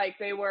know, like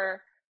they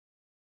were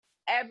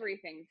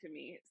everything to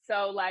me.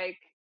 So like,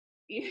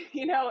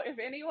 you know, if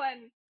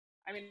anyone,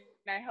 I mean,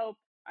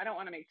 I don't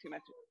want to make too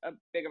much a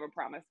big of a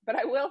promise, but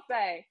I will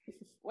say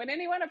when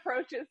anyone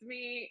approaches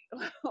me,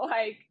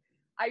 like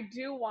I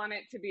do want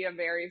it to be a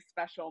very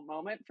special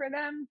moment for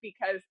them,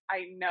 because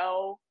I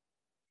know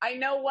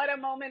what a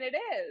moment it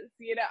is.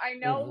 You know, I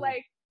know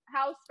like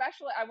how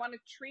special I want to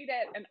treat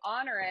it and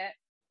honor it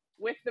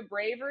with the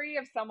bravery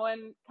of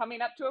someone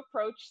coming up to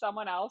approach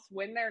someone else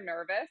when they're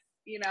nervous.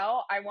 You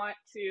know, I want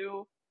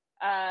to,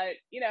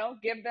 you know,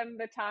 give them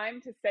the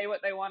time to say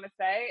what they want to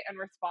say and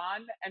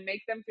respond and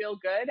make them feel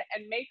good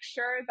and make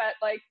sure that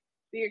like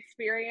the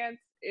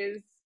experience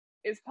is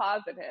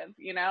positive,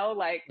 you know,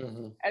 like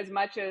as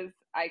much as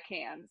I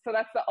can. So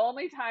that's the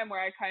only time where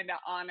I kind of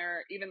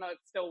honor, even though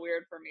it's still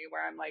weird for me,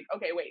 where I'm like,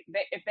 okay, wait,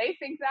 if they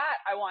think that,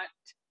 I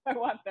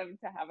want them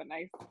to have a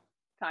nice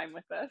time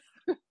with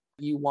this.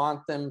 You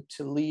want them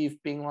to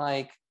leave being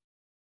like,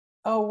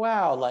 oh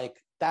wow, like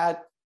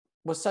that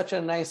was such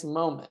a nice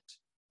moment,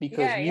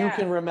 because you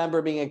can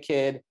remember being a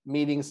kid,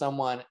 meeting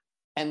someone,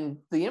 and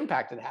the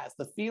impact it has,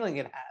 the feeling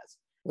it has,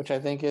 which I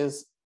think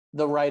is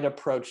the right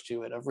approach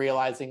to it, of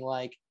realizing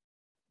like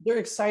they're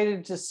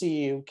excited to see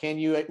you. Can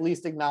you at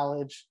least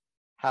acknowledge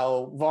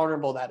how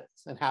vulnerable that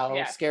is and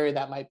how scary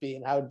that might be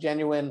and how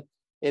genuine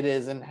it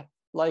is? And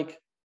like,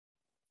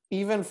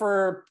 even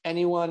for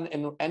anyone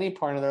in any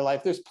part of their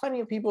life, there's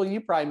plenty of people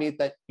you probably meet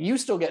that you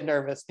still get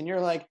nervous and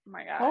you're like,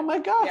 oh my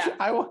gosh,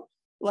 I want,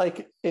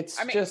 like, it's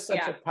just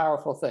such a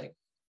powerful thing.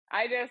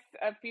 I just,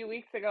 a few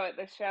weeks ago at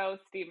the show,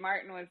 Steve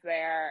Martin was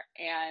there,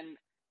 and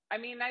I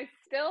mean, I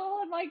still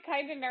am like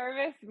kind of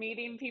nervous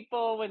meeting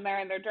people when they're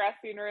in their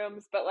dressing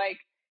rooms, but like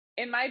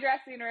in my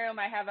dressing room,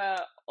 I have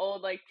a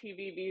old like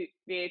TV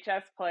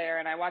VHS player,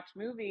 and I watch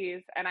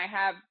movies, and I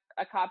have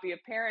a copy of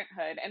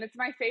Parenthood, and it's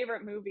my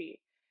favorite movie.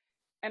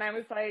 And I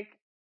was like,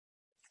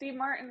 Steve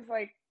Martin's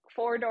like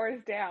 4 doors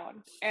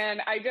down.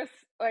 And I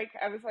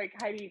was like,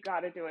 Heidi, you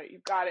got to do it. You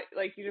got it.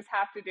 Like, you just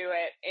have to do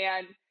it.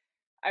 And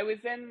I was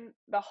in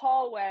the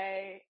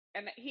hallway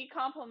and he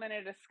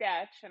complimented a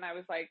sketch and I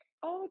was like,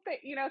 oh,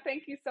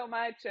 thank you so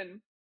much.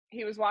 And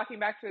he was walking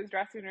back to his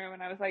dressing room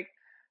and I was like,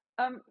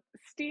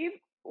 Steve,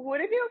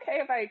 would it be okay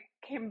if I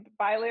came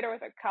by later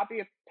with a copy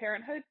of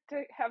Parenthood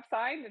to have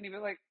signed? And he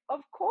was like,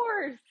 of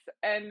course.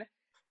 And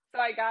so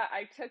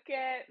I took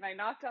it and I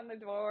knocked on the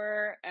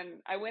door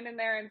and I went in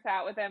there and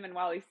sat with him. And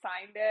while he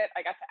signed it,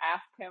 I got to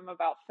ask him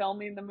about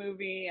filming the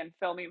movie and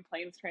filming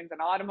Planes, Trains,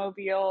 and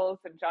Automobiles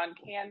and John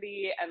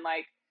Candy.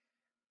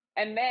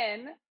 And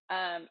then,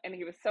 and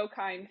he was so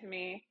kind to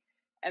me.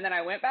 And then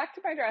I went back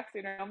to my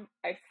dressing room.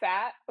 I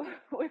sat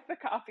with the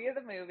copy of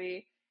the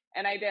movie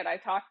and I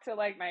talked to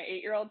like my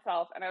 8-year-old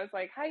self and I was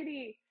like,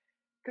 Heidi,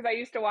 because I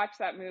used to watch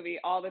that movie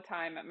all the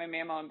time at my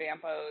Mamo and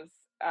Bampo's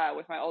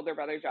with my older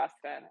brother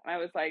Justin, and I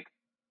was like,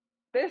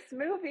 "This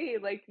movie,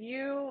 like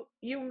you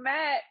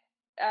met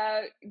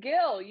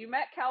Gil, you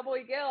met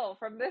Cowboy Gil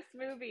from this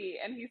movie,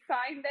 and he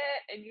signed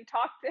it, and you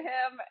talked to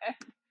him,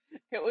 and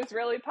it was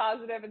really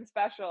positive and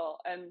special,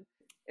 and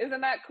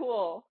isn't that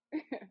cool?"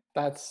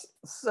 That's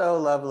so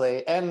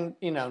lovely, and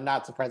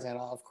not surprising at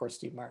all. Of course,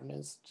 Steve Martin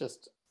is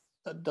just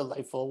a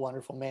delightful,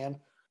 wonderful man.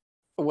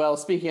 Well,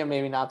 speaking of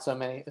maybe not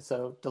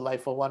so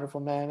delightful, wonderful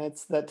man,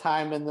 it's that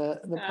time in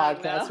the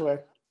podcast no.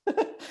 where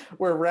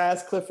where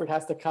Raz Clifford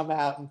has to come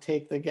out and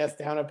take the guest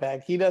down a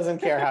peg. He doesn't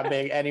care how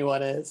big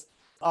anyone is.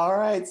 All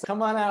right, so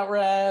come on out,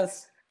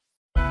 Raz.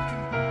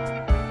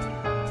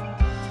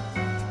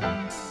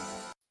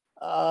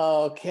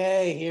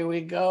 Okay, here we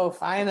go.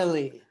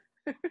 Finally,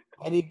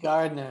 Eddie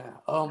Gardner.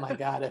 Oh my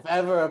God! If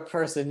ever a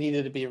person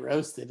needed to be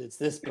roasted, it's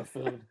this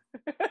buffoon.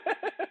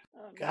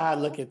 God,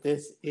 No. look at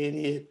this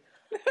idiot.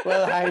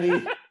 Well,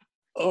 Heidi,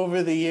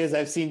 over the years,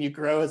 I've seen you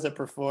grow as a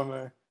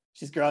performer.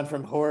 She's grown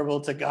from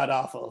horrible to god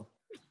awful.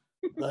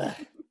 Now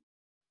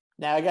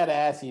I got to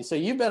ask you. So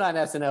you've been on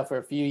SNL for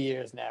a few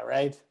years now,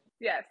 right?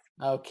 Yes.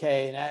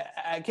 Okay, and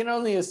I can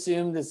only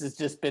assume this has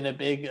just been a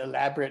big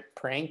elaborate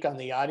prank on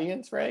the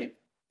audience, right?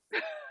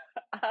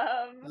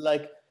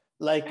 Like,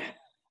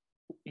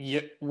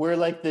 we're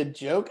like the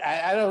joke.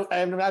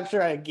 I'm not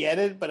sure I get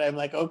it, but I'm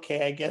like,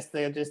 okay, I guess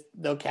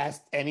they'll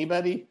cast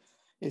anybody.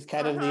 Is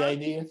kind of the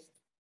idea.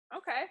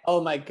 Okay.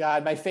 Oh my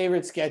God, my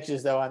favorite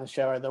sketches though on the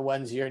show are the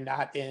ones you're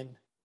not in.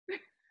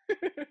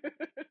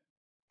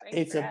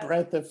 It's a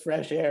breath of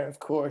fresh air, of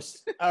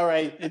course. All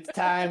right, it's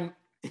time.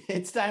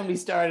 It's time we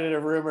started a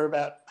rumor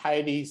about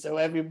Heidi. So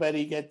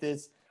everybody get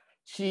this.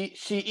 She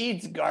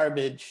eats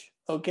garbage.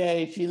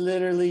 Okay, she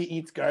literally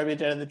eats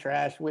garbage out of the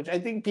trash, which I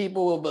think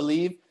people will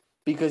believe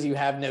because you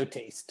have no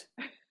taste.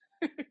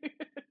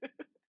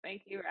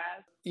 Thank you,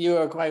 Raz. You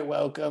are quite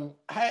welcome.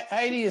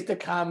 Heidi is to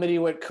comedy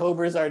what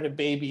cobras are to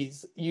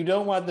babies. You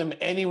don't want them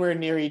anywhere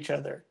near each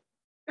other.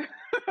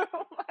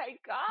 Oh my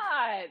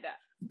God.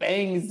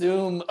 Bang,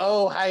 zoom.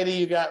 Oh, Heidi,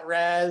 you got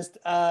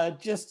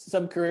razzed. Just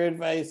some career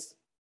advice.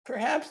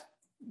 Perhaps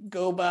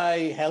go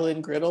by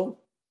Helen Griddle.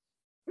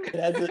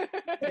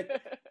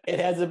 It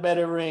has a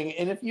better ring.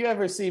 And if you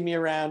ever see me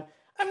around,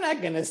 I'm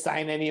not going to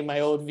sign any of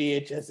my old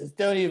VHSs.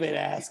 Don't even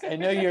ask. I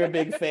know you're a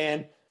big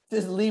fan.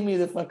 Just leave me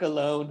the fuck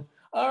alone.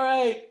 All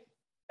right.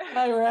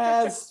 Bye,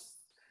 Raz.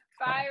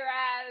 Bye,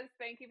 Raz.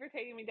 Thank you for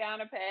taking me down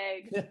a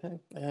peg.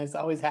 I was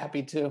always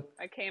happy to.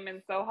 I came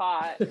in so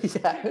hot.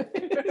 Yeah.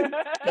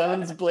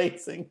 Guns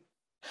blazing.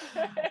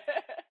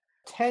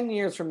 10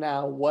 years from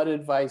now, what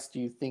advice do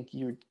you think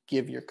you would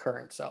give your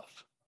current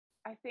self?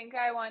 I think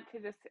I want to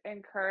just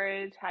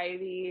encourage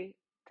Heidi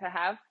to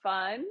have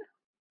fun.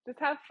 Just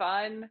have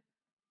fun.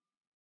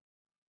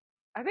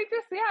 I think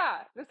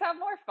just have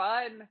more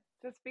fun.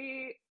 Just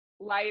be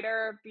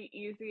lighter, be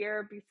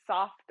easier, be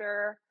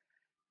softer,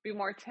 be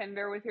more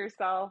tender with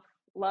yourself,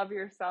 love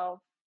yourself,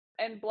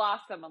 and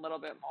blossom a little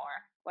bit more.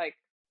 Like,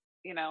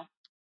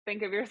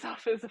 think of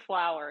yourself as a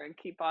flower and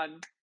keep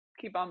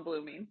on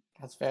blooming.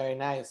 That's very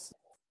nice.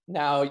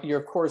 Now, you're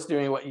of course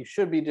doing what you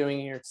should be doing,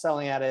 you're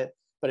excelling at it,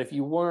 but if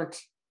you weren't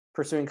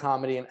pursuing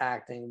comedy and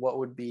acting, what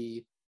would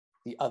be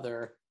the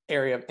other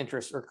area of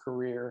interest or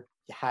career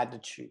you had to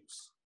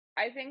choose?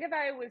 I think if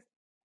I was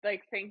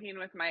like thinking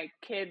with my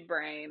kid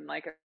brain,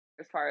 like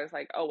as far as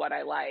like, oh, what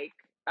I like,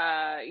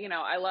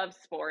 I love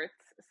sports.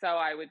 So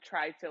I would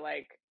try to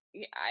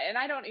and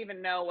I don't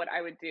even know what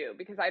I would do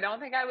because I don't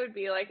think I would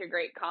be like a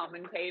great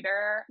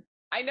commentator.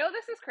 I know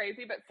this is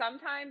crazy, but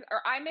sometimes,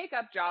 or I make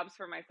up jobs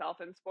for myself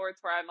in sports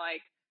where I'm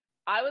like,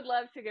 I would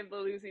love to give the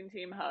losing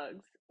team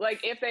hugs, like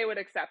if they would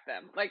accept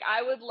them. Like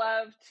I would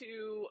love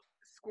to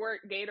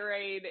squirt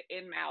Gatorade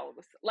in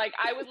mouths. Like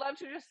I would love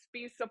to just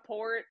be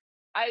support.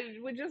 I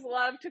would just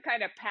love to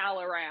kind of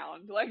pal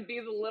around, like be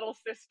the little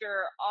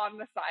sister on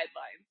the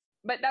sidelines.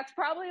 But that's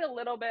probably a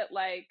little bit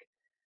like,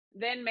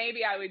 then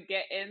maybe I would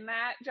get in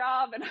that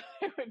job and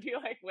I would be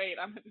like, wait,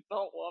 I'm an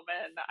adult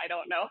woman. I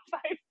don't know if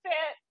I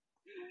fit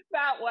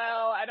that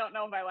well. I don't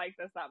know if I like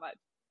this that much.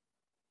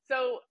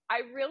 So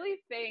I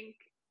really think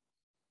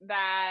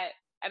that,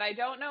 and I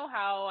don't know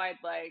how I'd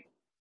like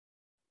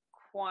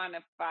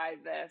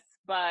quantify this,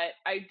 but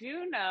I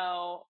do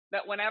know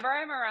that whenever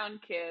I'm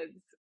around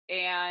kids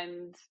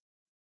and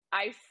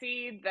I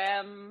see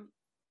them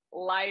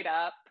light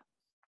up.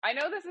 I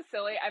know this is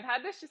silly. I've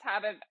had this just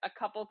happen a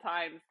couple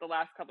times the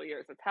last couple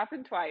years. It's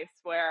happened twice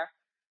where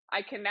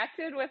I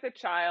connected with a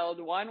child.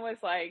 One was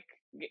like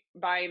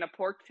buying a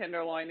pork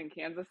tenderloin in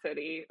Kansas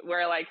City,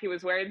 where like he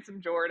was wearing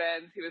some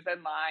Jordans. He was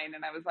in line,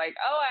 and I was like,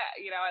 "Oh,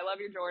 I love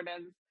your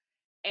Jordans."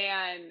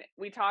 And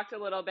we talked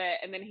a little bit,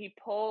 and then he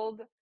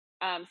pulled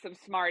some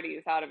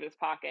Smarties out of his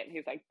pocket, and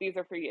he's like, "These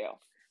are for you."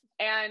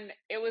 And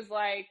it was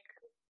like,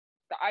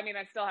 I mean,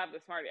 I still have the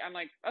Smartie. I'm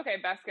like, okay,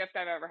 best gift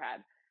I've ever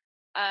had.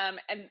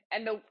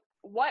 And the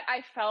what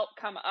I felt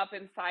come up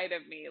inside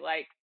of me,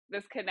 like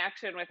this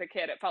connection with a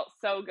kid, it felt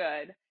so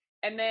good.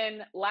 And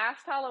then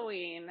last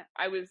Halloween,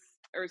 it was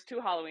 2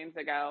 Halloweens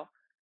ago,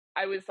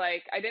 I was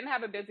like, I didn't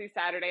have a busy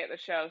Saturday at the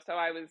show, so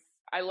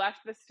I left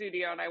the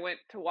studio and I went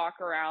to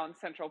walk around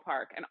Central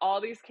Park, and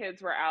all these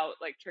kids were out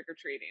like trick or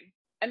treating,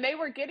 and they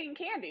were getting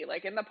candy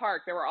like in the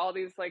park. There were all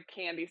these like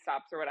candy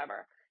stops or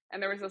whatever,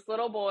 and there was this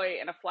little boy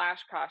in a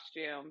Flash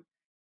costume,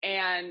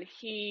 and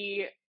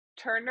he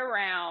turned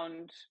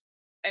around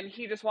and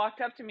he just walked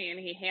up to me and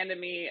he handed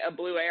me a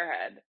blue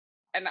Airhead,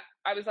 and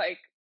I was like,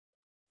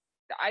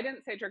 I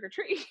didn't say trick or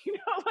treat,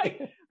 like,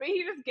 but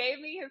he just gave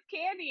me his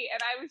candy,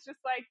 and I was just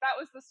like, that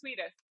was the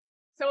sweetest.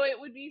 So it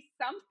would be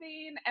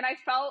something, and I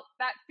felt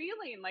that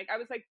feeling, like I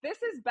was like, this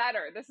is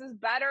better. This is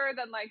better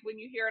than like when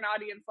you hear an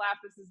audience laugh.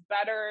 This is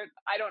better.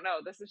 I don't know.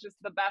 This is just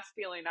the best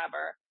feeling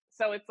ever.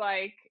 So it's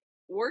like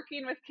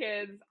working with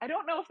kids. I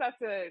don't know if that's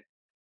a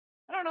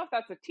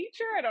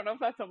teacher. I don't know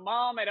if that's a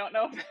mom. I don't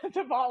know if that's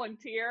a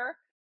volunteer,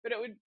 but it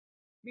would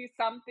be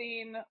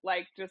something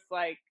like just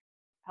like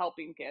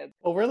helping kids.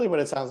 Well, really what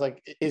it sounds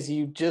like is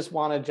you just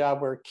want a job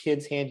where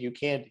kids hand you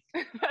candy.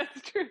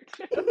 That's true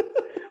too.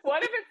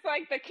 What if it's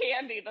like the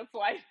candy that's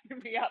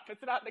lighting me up?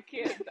 It's not the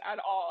kids at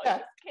all. It's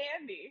just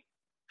candy.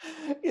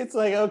 It's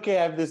like, okay,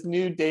 I have this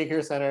new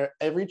daycare center.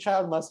 Every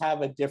child must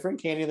have a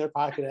different candy in their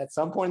pocket at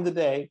some point in the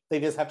day. They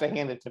just have to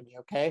hand it to me,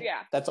 okay?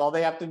 Yeah. That's all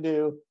they have to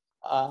do.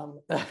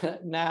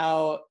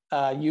 Now,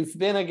 you've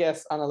been a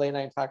guest on a late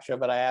night talk show,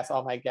 but I ask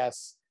all my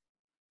guests,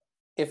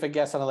 if a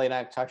guest on a late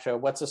night talk show,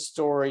 what's a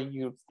story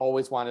you've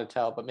always wanted to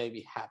tell, but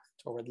maybe haven't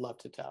or would love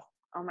to tell?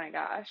 Oh my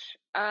gosh.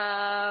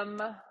 I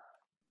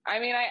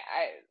mean,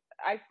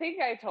 I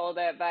think I told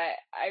it, but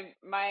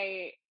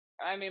my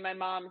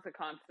mom's a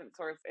constant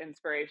source of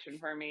inspiration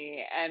for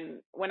me.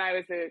 And when I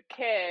was a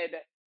kid,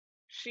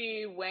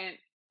 she went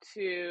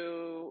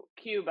to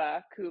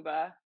Cuba,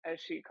 as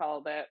she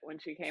called it, when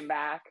she came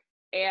back.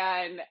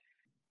 And,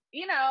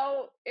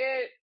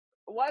 it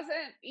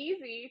wasn't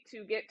easy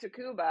to get to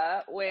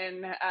Cuba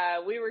when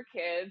we were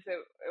kids.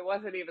 It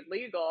wasn't even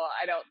legal,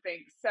 I don't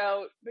think.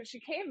 So, but she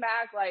came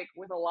back like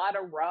with a lot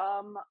of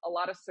rum, a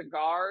lot of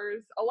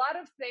cigars, a lot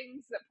of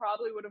things that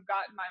probably would have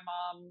gotten my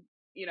mom,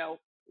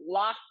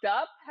 locked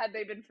up had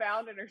they been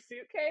found in her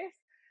suitcase.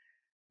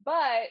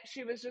 But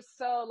she was just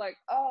so like,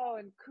 oh,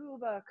 and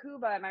Cuba.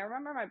 And I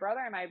remember my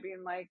brother and I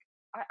being like,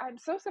 I'm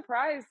so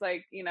surprised,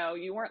 like,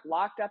 you weren't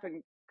locked up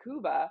in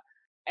Cuba,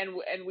 and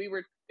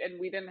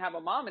we didn't have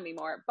a mom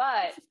anymore.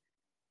 But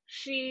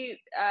she,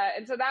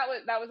 and so that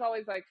was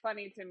always like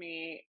funny to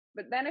me.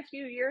 But then a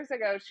few years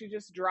ago, she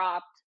just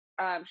dropped.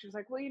 She was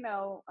like,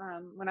 well,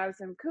 when I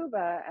was in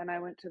Cuba and I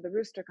went to the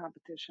rooster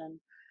competition,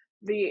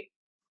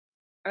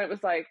 and it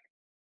was like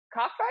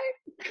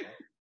cockfight,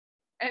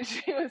 and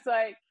she was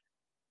like,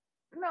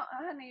 no,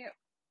 honey,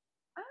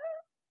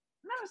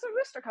 no, it's a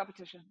rooster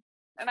competition.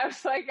 And I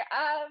was like,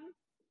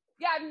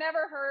 yeah, I've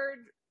never heard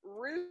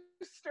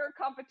rooster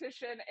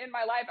competition in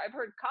my life. I've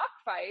heard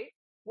cockfight.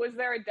 Was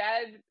there a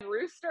dead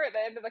rooster at the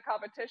end of the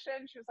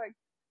competition? She was like,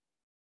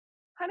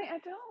 honey, I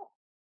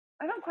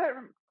don't quite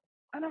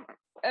remember.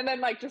 And then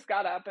like just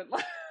got up and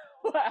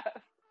left.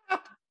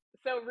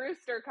 So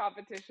rooster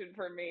competition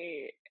for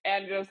me,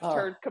 and just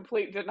her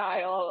complete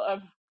denial of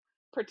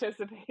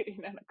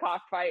participating in a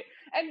cockfight.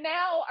 And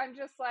now I'm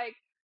just like,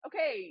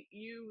 okay,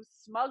 you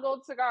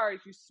smuggled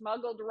cigars, you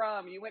smuggled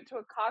rum, you went to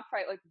a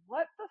cockfight. Like,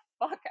 what the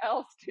fuck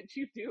else did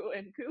you do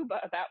in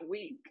Cuba that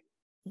week?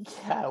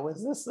 Yeah,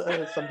 was this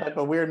some type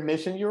of weird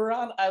mission you were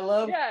on? I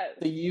love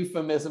the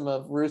euphemism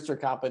of rooster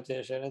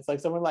competition. It's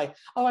like someone like,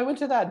 oh, I went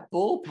to that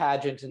bull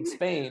pageant in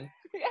Spain.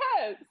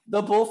 Yes.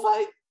 The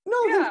bullfight?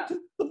 No, yeah.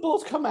 The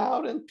bulls come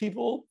out and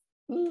people,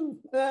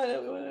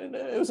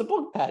 it was a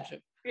bull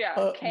pageant.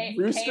 Yeah,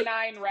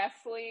 canine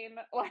wrestling,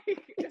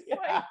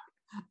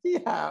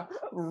 yeah,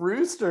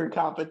 rooster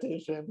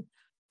competition.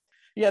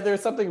 Yeah,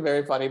 there's something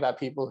very funny about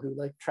people who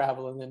like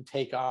travel and then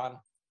take on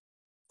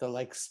the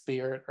like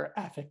spirit or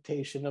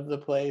affectation of the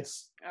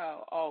place.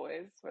 Oh,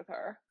 always with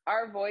her.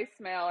 Our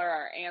voicemail or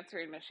our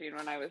answering machine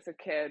when I was a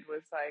kid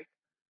was like,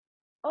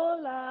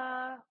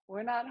 hola,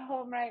 we're not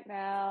home right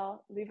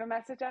now. Leave a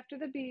message after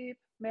the beep.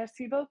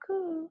 Merci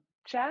beaucoup.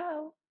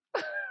 Ciao.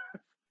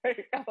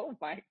 Oh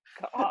my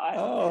God.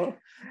 Oh,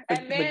 the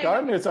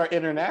Gardners are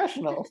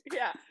international.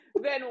 Yeah.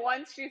 Then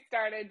once she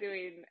started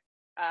doing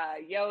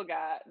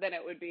yoga, then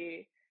it would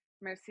be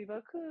merci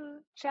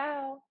beaucoup.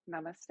 Ciao.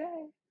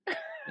 Namaste.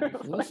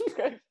 Like,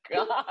 good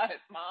God,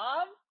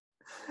 Mom.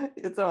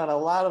 It's on a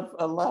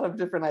lot of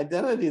different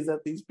identities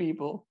at these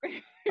people.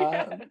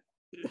 Yeah.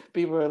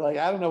 People are like,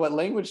 I don't know what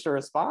language to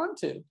respond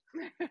to.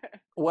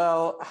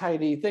 Well,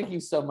 Heidi, thank you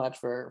so much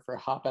for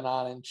hopping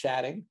on and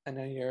chatting. I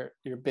know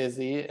you're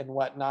busy and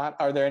whatnot.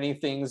 Are there any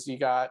things you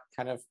got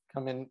kind of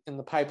coming in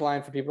the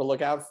pipeline for people to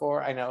look out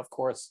for? I know, of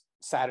course,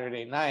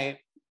 Saturday night.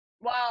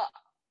 Well,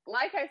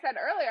 like I said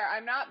earlier,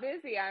 I'm not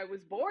busy. I was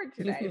bored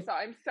today. So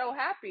I'm so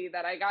happy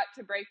that I got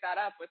to break that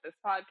up with this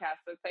podcast.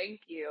 So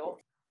thank you.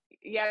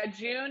 Yeah,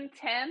 June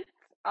 10th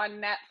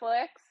on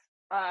Netflix.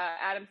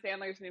 Adam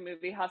Sandler's new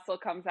movie Hustle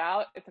comes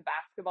out. It's a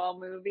basketball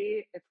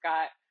movie. It's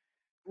got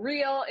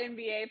real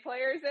NBA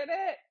players in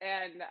it,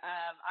 and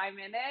I'm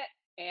in it,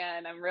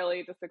 and I'm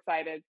really just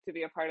excited to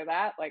be a part of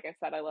that. Like I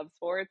said, I love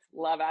sports,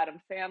 love Adam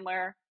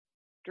Sandler.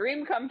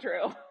 Dream come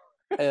true.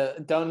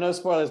 Don't know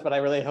spoilers, but I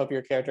really hope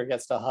your character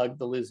gets to hug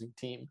the losing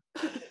team.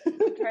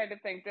 I'm trying to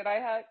think. Did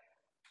I hug?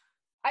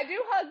 I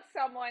do hug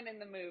someone in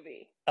the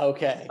movie.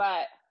 Okay.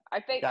 But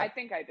I think I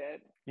did.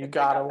 You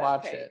gotta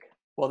watch it.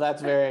 Well,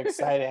 that's very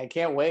exciting. I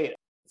can't wait.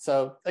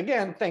 So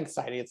again, thanks,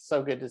 Heidi. It's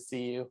so good to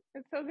see you.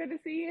 It's so good to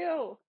see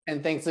you.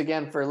 And thanks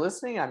again for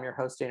listening. I'm your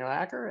host, Daniel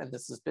Acker, and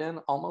this has been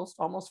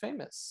Almost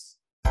Famous.